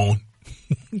going to be gone.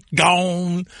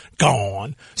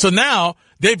 Gone. So now,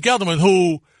 Dave Gettleman,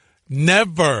 who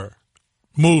never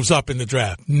moves up in the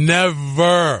draft,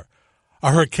 never.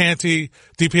 I heard Canty,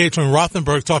 DiPietro, and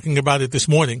Rothenberg talking about it this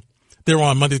morning. They're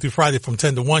on Monday through Friday from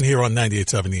 10 to 1 here on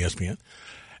 98.7 ESPN.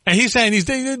 And he's saying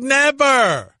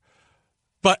never.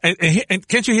 But, and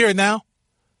can't you hear it now?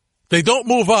 They don't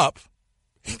move up.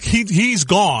 He's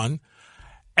gone.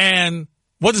 And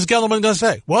what is Gellerman going to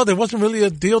say? Well, there wasn't really a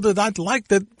deal that I'd like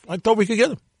that I thought we could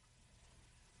get him.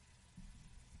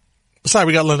 Besides,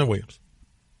 we got Leonard Williams.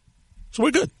 So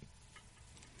we're good.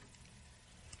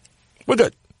 We're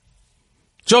good.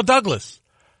 Joe Douglas.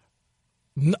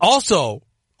 Also,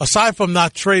 aside from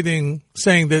not trading,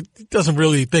 saying that he doesn't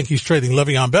really think he's trading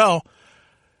Le'Veon Bell,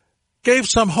 gave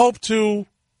some hope to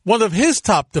one of his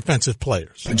top defensive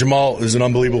players. Jamal is an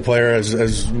unbelievable player,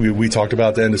 as we talked about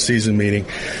at the end of the season meeting.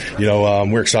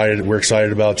 We're excited. We're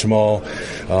excited about Jamal.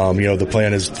 The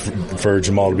plan is for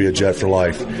Jamal to be a Jet for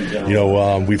life.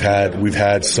 We've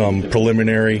had some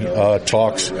preliminary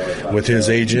talks with his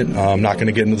agent. I'm not going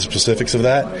to get into the specifics of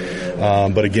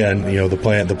that, but again,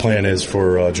 the plan is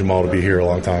for Jamal to be here a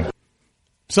long time.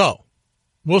 So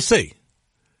we'll see.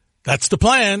 That's the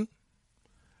plan.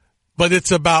 But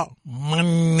it's about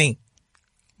money,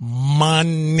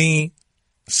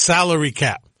 salary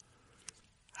cap.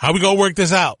 How we going to work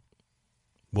this out?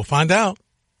 We'll find out.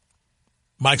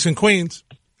 Mike's in Queens.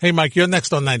 Hey, Mike, you're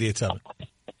next on 98.7.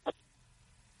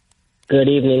 Good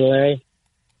evening, Larry.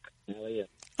 How are you?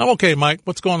 I'm okay, Mike.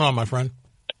 What's going on, my friend?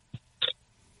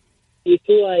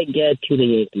 Before I get to the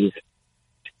Yankees,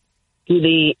 to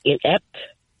the inept,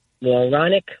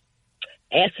 moronic,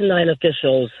 asinine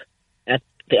officials at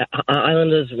the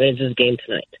Islanders-Rangers game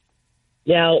tonight.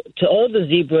 Now, to all the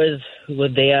zebras who were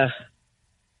there,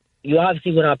 you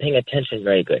obviously were not paying attention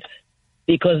very good.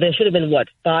 Because there should have been,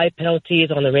 5 penalties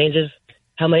on the Rangers?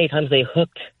 How many times they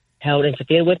hooked, held,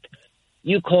 interfered with?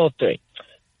 You called 3.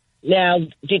 Now,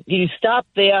 did you stop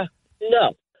there?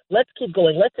 No. Let's keep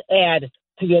going. Let's add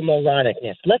to your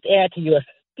moronicness. Let's add to your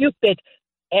stupid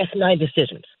asinine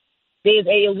decisions. There's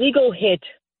a illegal hit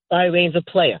by a Ranger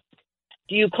player.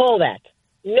 Do you call that?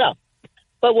 No.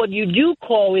 But what you do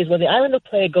call is when the Islander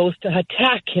player goes to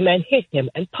attack him and hit him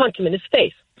and punch him in his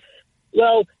face.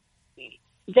 Well,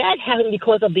 that happened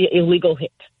because of the illegal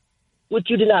hit, which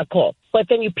you did not call. But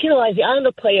then you penalize the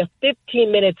Islander player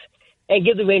 15 minutes and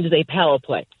give the Rangers a power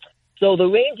play. So the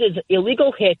Rangers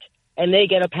illegal hit, and they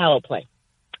get a power play.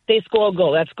 They score a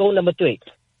goal. That's goal number 3.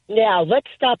 Now, let's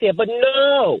stop there. But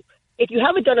no, if you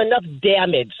haven't done enough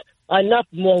damage, enough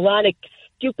moronic,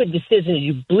 stupid decisions,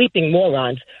 you bleeping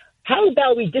morons, how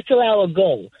about we disallow a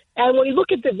goal? And when you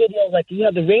look at the video, you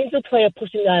have the Ranger player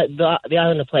pushing the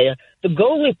Islander player, the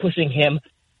goalie pushing him.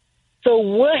 So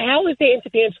how is there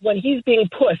interference when he's being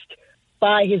pushed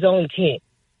by his own team?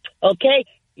 Okay?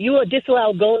 You are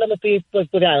disallowed goal number 3 for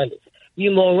the Islanders.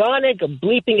 You moronic,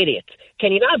 bleeping idiots.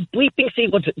 Can you not see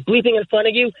what's bleeping in front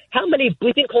of you? How many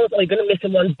bleeping calls are you going to miss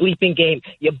in one bleeping game?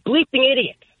 You bleeping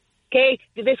idiots. Okay?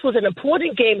 This was an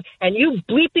important game, and you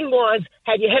bleeping morons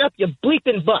had your head up your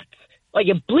bleeping butts. Are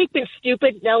you bleeping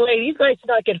stupid? Now, these guys should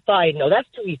not get fired. No, that's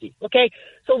too easy. Okay?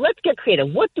 So let's get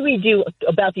creative. What do we do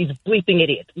about these bleeping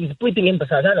idiots, these bleeping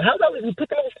imbeciles? I don't know. How about we put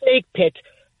them in the snake pit,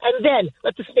 and then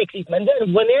let the snakes eat them? And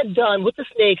then when they're done with the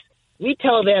snakes, we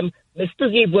tell them,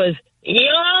 Mr. Zebras,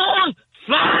 you're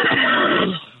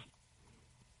fired!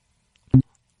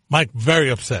 Mike, very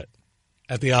upset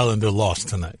at the Islander loss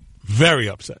tonight. Very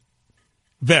upset.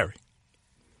 Very.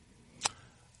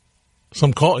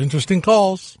 Some interesting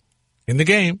calls in the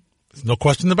game. There's no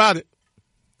question about it.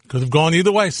 Could have gone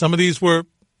either way. Some of these were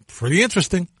pretty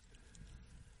interesting.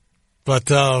 But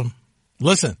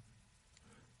listen,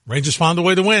 Rangers found a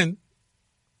way to win.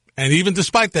 And even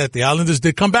despite that, the Islanders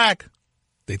did come back.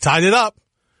 They tied it up.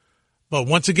 But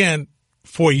once again,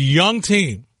 for a young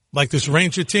team like this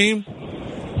Ranger team,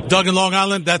 Doug in Long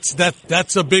Island,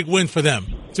 that's a big win for them.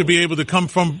 To be able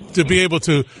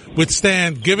to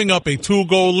withstand giving up a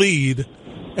 2-goal lead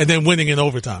and then winning in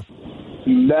overtime.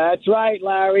 That's right,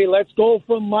 Larry. Let's go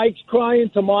from Mike's crying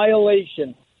to my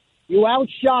elation. You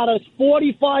outshot us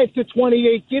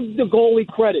 45-28. Give the goalie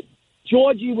credit.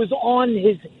 Georgie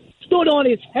stood on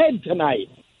his head tonight.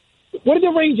 What did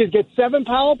the Rangers get? 7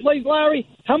 power plays, Larry?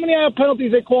 How many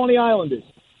penalties they call on the Islanders?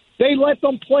 They let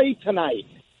them play tonight.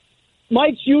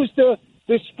 Mike's used to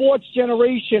the sports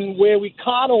generation where we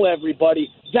coddle everybody.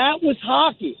 That was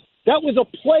hockey. That was a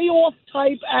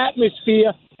playoff-type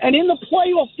atmosphere. And in the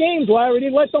playoff games, Larry, they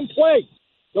let them play.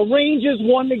 The Rangers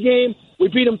won the game. We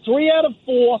beat them 3 out of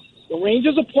 4. The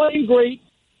Rangers are playing great.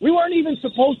 We weren't even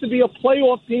supposed to be a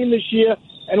playoff team this year,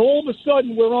 and all of a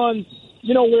sudden we're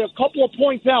a couple of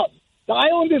points out. The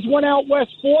Islanders went out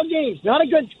west 4 games. Not a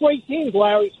great team,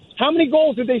 Larry. How many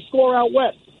goals did they score out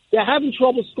west? They're having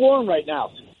trouble scoring right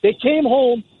now. They came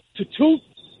home to 2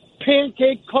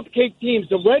 pancake, cupcake teams,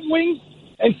 the Red Wings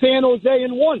and San Jose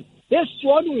in one. They're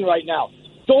struggling right now.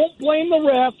 Don't blame the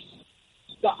refs.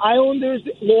 The Islanders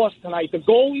lost tonight. The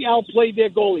goalie outplayed their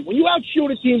goalie. When you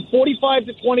outshoot a team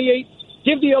 45-28,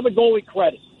 give the other goalie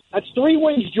credit. That's 3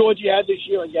 wins Georgia had this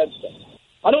year against them.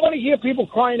 I don't want to hear people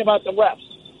crying about the refs.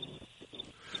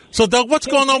 So, Doug, what's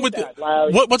going on with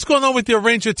what's going on with your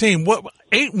Ranger team?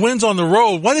 8 wins on the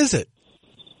road. What is it?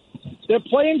 They're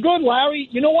playing good, Larry.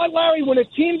 You know what, Larry? When a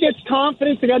team gets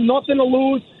confidence, they got nothing to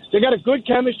lose. They got a good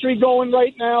chemistry going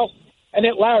right now. And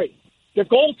Larry, the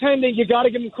goaltending, you got to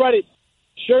give them credit.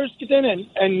 Sherskton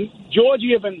and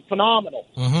Georgie have been phenomenal.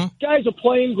 Mm-hmm. Guys are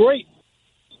playing great.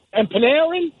 And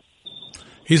Panarin,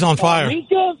 he's on fire.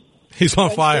 Mika, he's on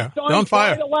fire. They're on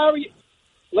fire. Kreider, Larry,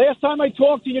 last time I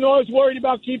talked to you, I was worried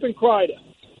about keeping Kreider.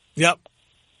 Yep.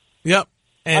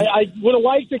 And I would have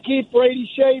liked to keep Brady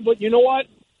Shea, but you know what?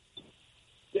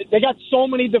 They got so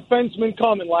many defensemen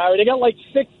coming, Larry. They got like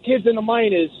 6 kids in the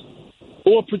minors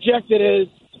who are projected as,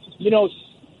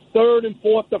 3rd and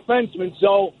 4th defensemen.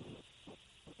 So,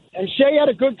 and Shea had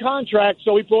a good contract,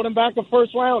 so he brought him back a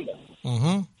first rounder.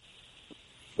 Mm-hmm.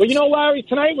 But Larry,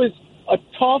 tonight was a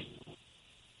tough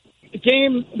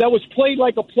game that was played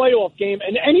like a playoff game.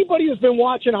 And anybody who's been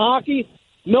watching hockey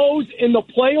knows in the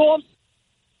playoffs,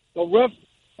 the refs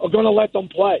are going to let them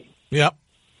play. Yep.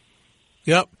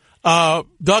 Doug, I'm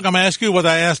going to ask you what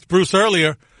I asked Bruce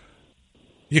earlier.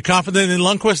 You confident in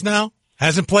Lundqvist now?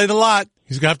 Hasn't played a lot.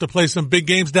 He's going to have to play some big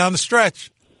games down the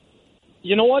stretch.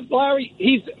 You know what, Larry?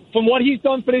 From what he's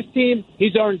done for this team,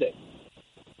 he's earned it.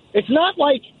 It's not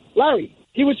like, Larry,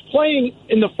 he was playing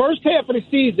in the first half of the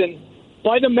season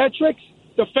by the metrics,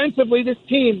 defensively, this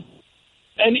team,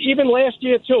 and even last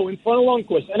year, too, in front of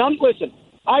Lundqvist. And listen,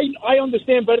 I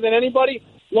understand better than anybody,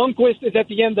 Lundqvist is at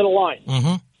the end of the line.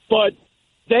 Mm-hmm. But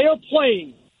they are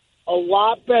playing a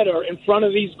lot better in front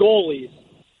of these goalies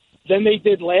than they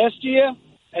did last year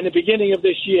and the beginning of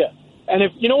this year. And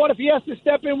if he has to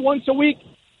step in once a week,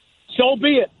 so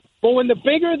be it. But when the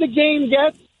bigger the game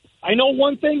gets, I know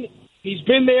one thing, he's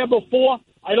been there before.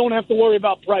 I don't have to worry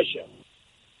about pressure.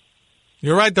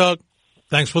 You're right, Doug.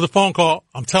 Thanks for the phone call.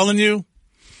 I'm telling you,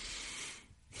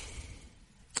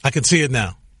 I can see it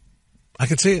now. I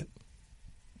can see it.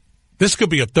 This could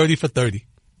be a 30 for 30.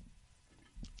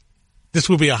 This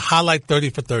will be a highlight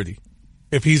 30 for 30.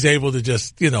 If he's able to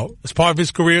just, as part of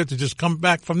his career, to just come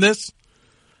back from this,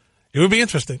 it would be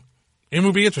interesting. It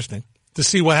would be interesting to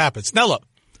see what happens. Now, look,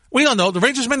 we don't know. The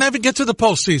Rangers may never get to the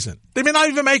postseason. They may not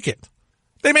even make it.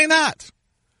 They may not.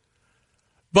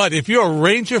 But if you're a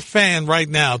Ranger fan right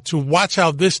now, to watch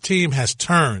how this team has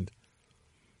turned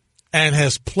and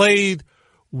has played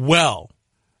well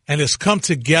and has come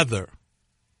together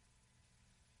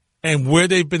and where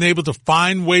they've been able to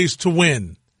find ways to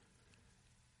win,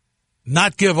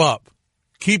 not give up,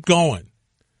 keep going.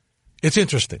 It's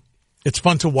interesting. It's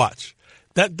fun to watch.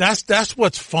 That's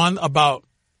what's fun about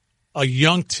a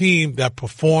young team that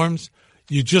performs.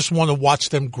 You just want to watch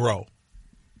them grow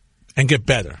and get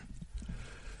better.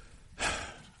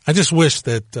 I just wish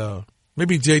that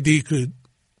maybe JD could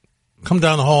come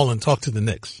down the hall and talk to the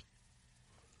Knicks.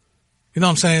 You know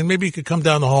what I'm saying? Maybe he could come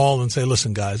down the hall and say,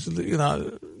 listen, guys,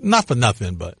 not for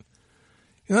nothing, but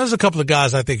there's a couple of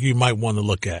guys I think you might want to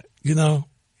look at,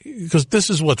 because this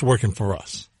is what's working for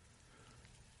us.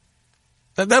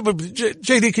 That would be,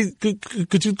 JD,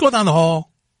 could you go down the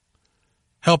hall,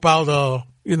 help out,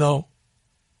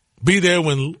 be there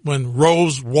when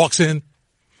Rose walks in,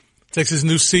 takes his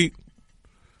new seat,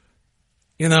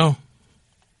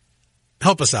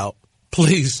 help us out,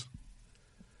 please.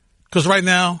 Because right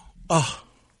now,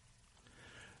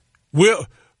 we're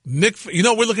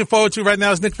looking forward to right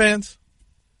now as Knicks fans?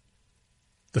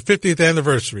 The 50th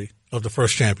anniversary of the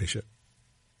first championship.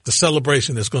 The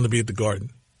celebration that's going to be at the Garden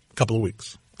in a couple of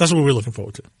weeks. That's what we're looking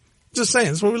forward to. Just saying,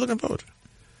 that's what we're looking forward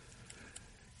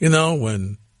to.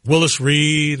 When Willis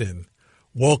Reed and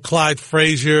Walt Clyde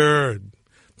Frazier and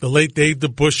the late Dave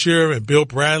DeBusschere and Bill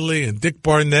Bradley and Dick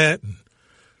Barnett and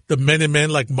the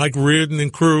men like Mike Reardon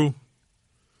and crew.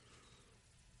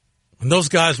 And those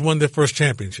guys won their first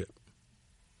championship.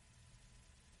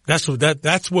 That's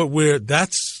what we're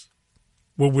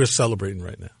celebrating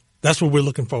right now. That's what we're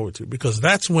looking forward to, because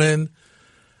that's when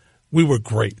we were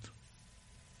great.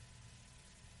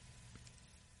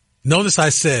 Notice I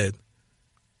said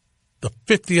the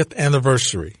 50th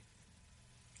anniversary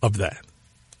of that.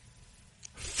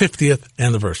 50th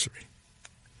anniversary.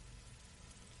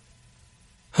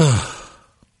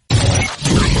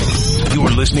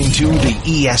 You're listening to the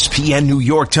ESPN New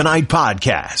York Tonight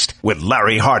podcast with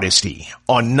Larry Hardesty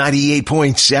on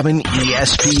 98.7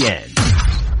 ESPN.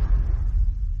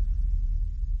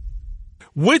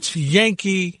 Which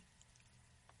Yankee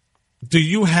do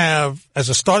you have as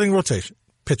a starting rotation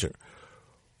pitcher?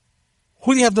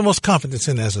 Who do you have the most confidence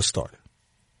in as a starter?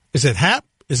 Is it Happ?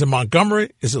 Is it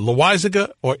Montgomery? Is it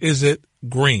Loizaga? Or is it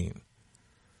Green?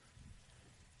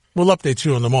 We'll update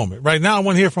you in a moment. Right now, I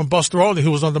want to hear from Buster Olney,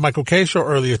 who was on the Michael Kay show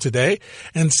earlier today,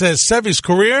 and says Sevy's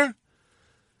career,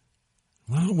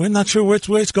 well, we're not sure which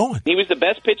way it's going. He was the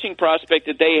best pitching prospect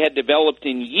that they had developed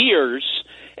in years,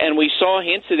 and we saw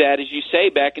hints of that, as you say,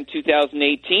 back in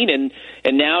 2018.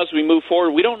 And now as we move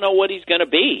forward, we don't know what he's going to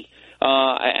be.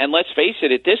 And let's face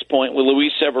it, at this point with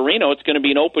Luis Severino, it's going to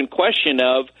be an open question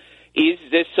of, is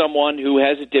this someone who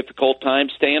has a difficult time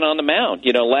staying on the mound?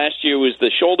 You know, last year was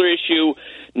the shoulder issue.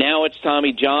 Now it's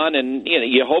Tommy John, and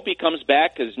you hope he comes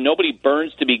back because nobody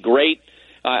burns to be great,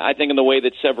 I think, in the way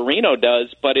that Severino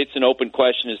does, but it's an open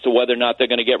question as to whether or not they're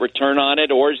going to get return on it,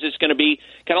 or is this going to be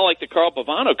kind of like the Carl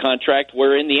Pavano contract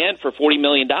where in the end for $40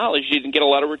 million you didn't get a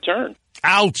lot of return.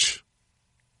 Ouch.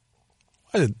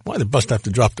 Why did Buster have to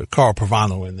drop the Carl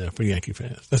Pavano in there for Yankee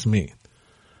fans? That's mean.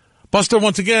 Buster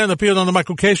once again appeared on the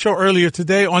Michael Kay show earlier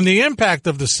today on the impact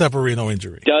of the Severino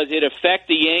injury. Does it affect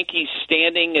the Yankees'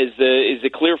 standing as the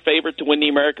clear favorite to win the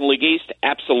American League East?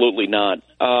 Absolutely not.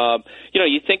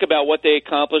 You think about what they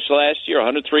accomplished last year,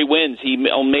 103 wins. He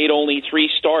made only 3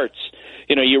 starts.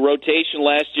 Your rotation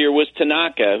last year was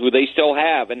Tanaka, who they still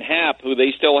have, and Happ, who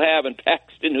they still have, and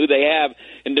Paxton, who they have,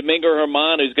 and Domingo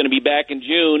Germán, who's going to be back in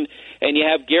June, and you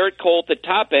have Garrett Cole at the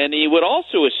top end, and you would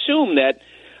also assume that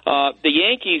the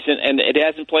Yankees, and it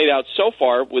hasn't played out so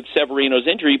far with Severino's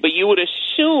injury, but you would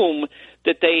assume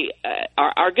that they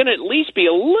are going to at least be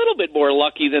a little bit more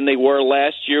lucky than they were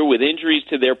last year with injuries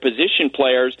to their position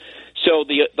players. So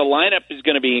the lineup is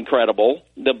going to be incredible.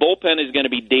 The bullpen is going to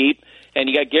be deep, and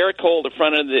you got Garrett Cole at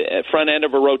the front end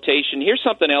of a rotation. Here's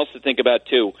something else to think about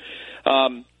too.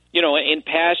 In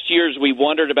past years, we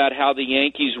wondered about how the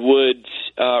Yankees would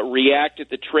react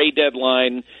at the trade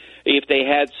deadline if they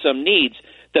had some needs.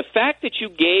 The fact that you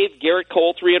gave Garrett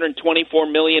Cole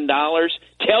 $324 million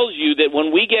tells you that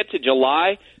when we get to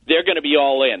July, they're going to be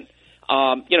all in.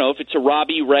 If it's a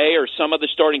Robbie Ray or some other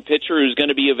starting pitcher who's going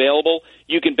to be available,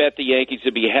 you can bet the Yankees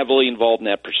will be heavily involved in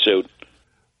that pursuit.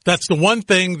 That's the one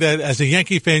thing that, as a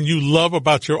Yankee fan, you love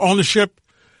about your ownership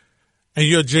and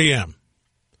your GM.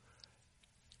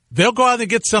 They'll go out and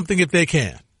get something if they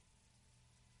can.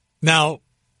 Now,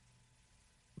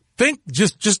 think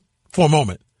just for a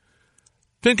moment.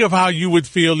 Think of how you would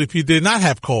feel if you did not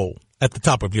have Cole at the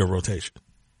top of your rotation.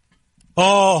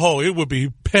 Oh, it would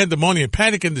be pandemonium,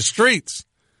 panic in the streets.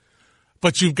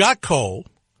 But you've got Cole.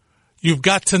 You've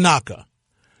got Tanaka.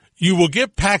 You will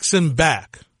get Paxton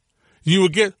back. You will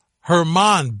get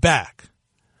Germán back.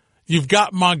 You've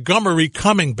got Montgomery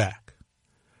coming back.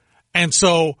 And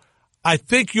so I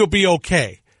think you'll be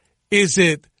okay. Is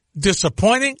it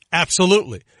disappointing?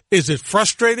 Absolutely. Is it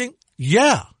frustrating?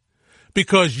 Yeah.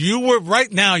 Because you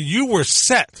were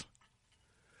set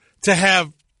to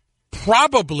have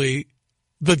probably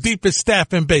the deepest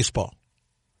staff in baseball.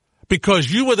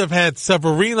 Because you would have had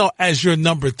Severino as your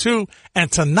number 2 and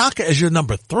Tanaka as your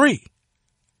number 3.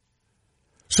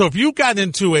 So if you got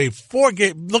into a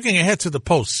 4-game, looking ahead to the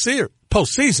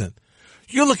postseason,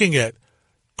 you're looking at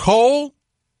Cole,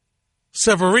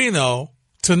 Severino,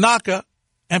 Tanaka,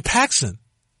 and Paxton.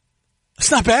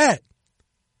 It's not bad.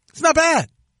 It's not bad.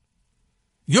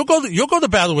 You'll go to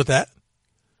battle with that.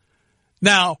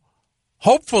 Now,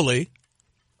 hopefully,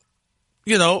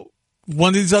 one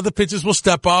of these other pitchers will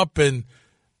step up and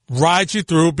ride you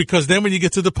through, because then when you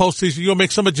get to the postseason, you'll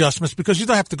make some adjustments, because you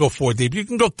don't have to go 4 deep. You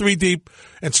can go 3 deep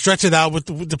and stretch it out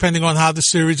depending on how the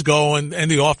series go and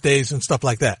the off days and stuff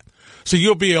like that. So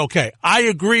you'll be okay. I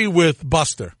agree with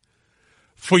Buster.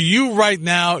 For you right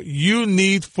now, you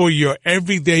need for your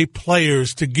everyday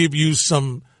players to give you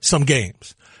some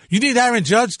games. You need Aaron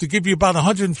Judge to give you about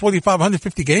 145,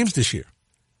 150 games this year.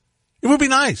 It would be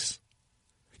nice.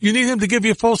 You need him to give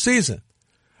you a full season.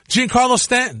 Giancarlo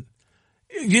Stanton,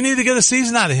 you need to get a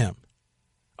season out of him.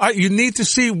 You need to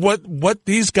see what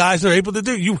these guys are able to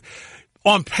do.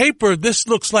 On paper, this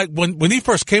looks like when he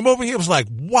first came over here, it was like,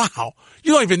 wow,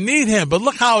 you don't even need him. But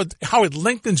look how it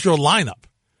lengthens your lineup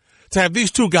to have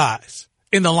these 2 guys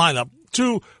in the lineup,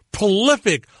 2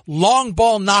 prolific long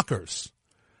ball knockers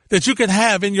that you can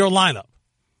have in your lineup.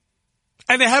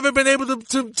 And they haven't been able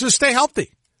to stay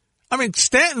healthy. I mean,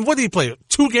 Stanton, what did he play?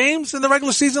 2 games in the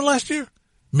regular season last year?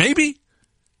 Maybe.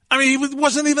 I mean, he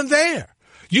wasn't even there.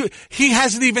 He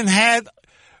hasn't even had,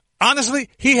 honestly,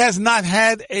 he has not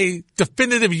had a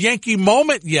definitive Yankee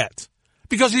moment yet,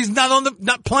 because he's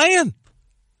not playing.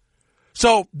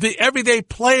 So the everyday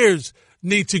players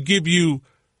need to give you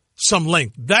some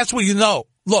length. That's what you know.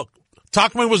 Look,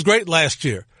 Tauchman was great last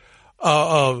year.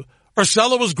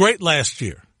 Urshela was great last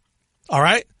year. All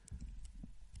right?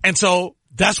 And so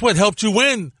that's what helped you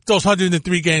win those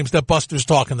 103 games that Buster's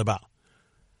talking about.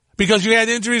 Because you had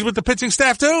injuries with the pitching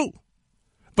staff too.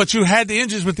 But you had the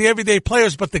injuries with the everyday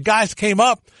players, but the guys came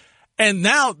up and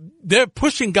now they're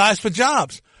pushing guys for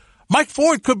jobs. Mike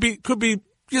Ford could be,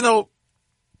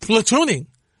 platooning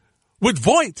with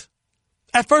Voit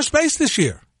at first base this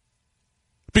year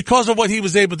because of what he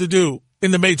was able to do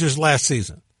in the majors last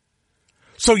season.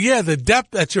 So yeah, the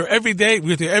depth at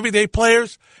with your everyday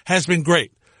players has been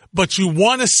great. But you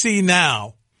want to see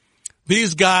now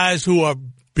these guys who are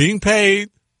being paid,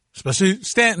 especially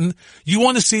Stanton, you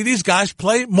want to see these guys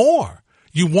play more.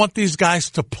 You want these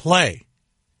guys to play.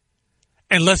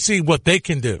 And let's see what they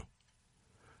can do.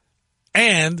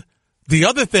 And the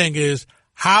other thing is,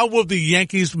 how will the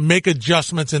Yankees make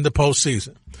adjustments in the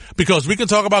postseason? Because we can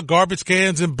talk about garbage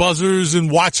cans and buzzers and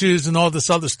watches and all this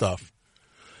other stuff.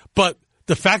 But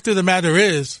the fact of the matter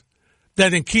is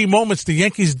that in key moments, the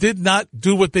Yankees did not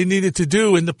do what they needed to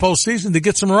do in the postseason to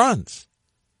get some runs.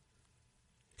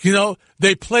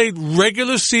 They played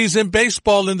regular season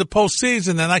baseball in the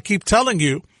postseason, and I keep telling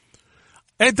you,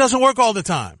 it doesn't work all the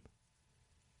time.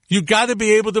 You got to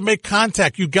be able to make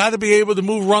contact. You got to be able to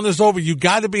move runners over. You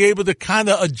got to be able to kind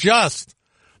of adjust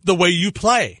the way you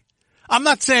play. I'm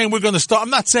not saying we're going to start. I'm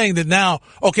not saying that now,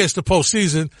 okay, it's the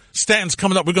postseason. Stanton's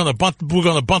coming up. We're going to bunt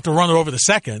the runner over the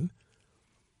second.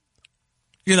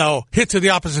 Hit to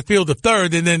the opposite field the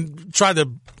third and then try to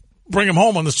bring him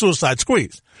home on the suicide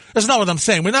squeeze. That's not what I'm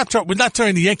saying. We're not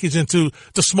turning the Yankees into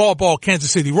the small ball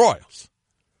Kansas City Royals.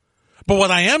 But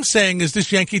what I am saying is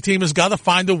this Yankee team has got to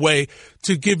find a way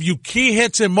to give you key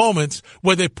hits and moments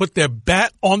where they put their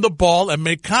bat on the ball and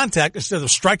make contact instead of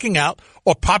striking out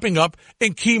or popping up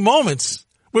in key moments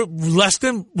with less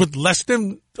than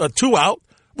 2 out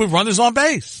with runners on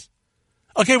base.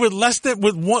 Okay, with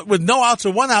no outs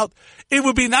or 1 out, it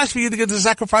would be nice for you to get the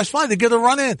sacrifice fly to get a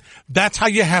run in. That's how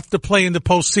you have to play in the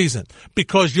postseason,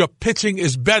 because your pitching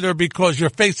is better because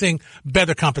you're facing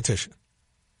better competition.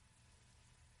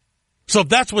 So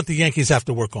that's what the Yankees have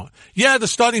to work on. Yeah, the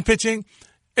starting pitching,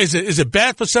 is it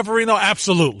bad for Severino?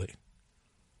 Absolutely.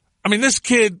 I mean, this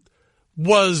kid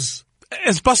was,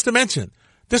 as Buster mentioned,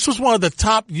 this was one of the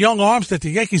top young arms that the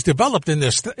Yankees developed in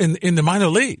the minor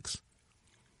leagues.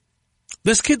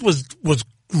 This kid was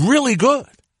really good.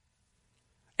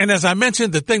 And as I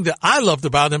mentioned, the thing that I loved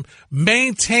about him,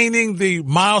 maintaining the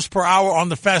miles per hour on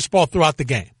the fastball throughout the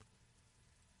game.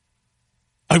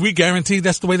 Are we guaranteed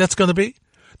that's the way that's going to be?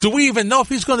 Do we even know if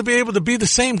he's going to be able to be the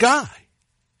same guy?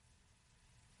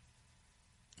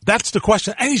 That's the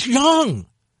question. And he's young.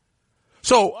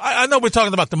 So I know we're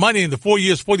talking about the money and the 4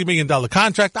 years, $40 million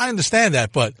contract. I understand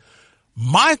that. But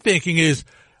my thinking is,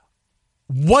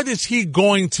 what is he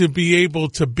going to be able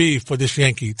to be for this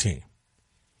Yankee team?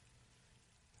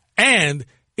 And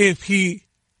if he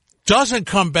doesn't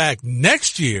come back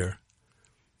next year,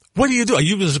 what do you do? Are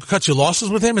you going to cut your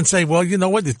losses with him and say, well, you know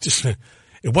what? It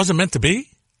wasn't meant to be?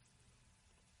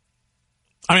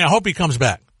 I mean, I hope he comes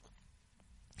back.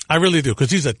 I really do,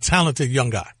 because he's a talented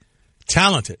young guy.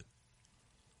 Talented.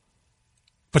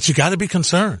 But you got to be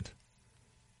concerned.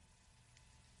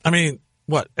 I mean,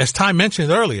 as Ty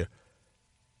mentioned earlier,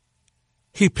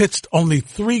 he pitched only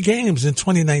 3 games in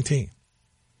 2019.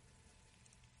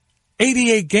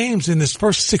 88 games in his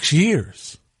first 6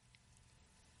 years.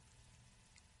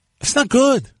 It's not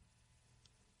good.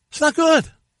 It's not good.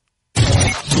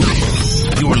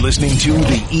 You're listening to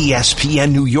the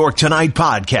ESPN New York Tonight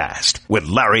podcast with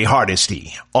Larry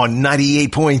Hardesty on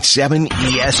 98.7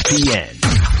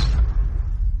 ESPN.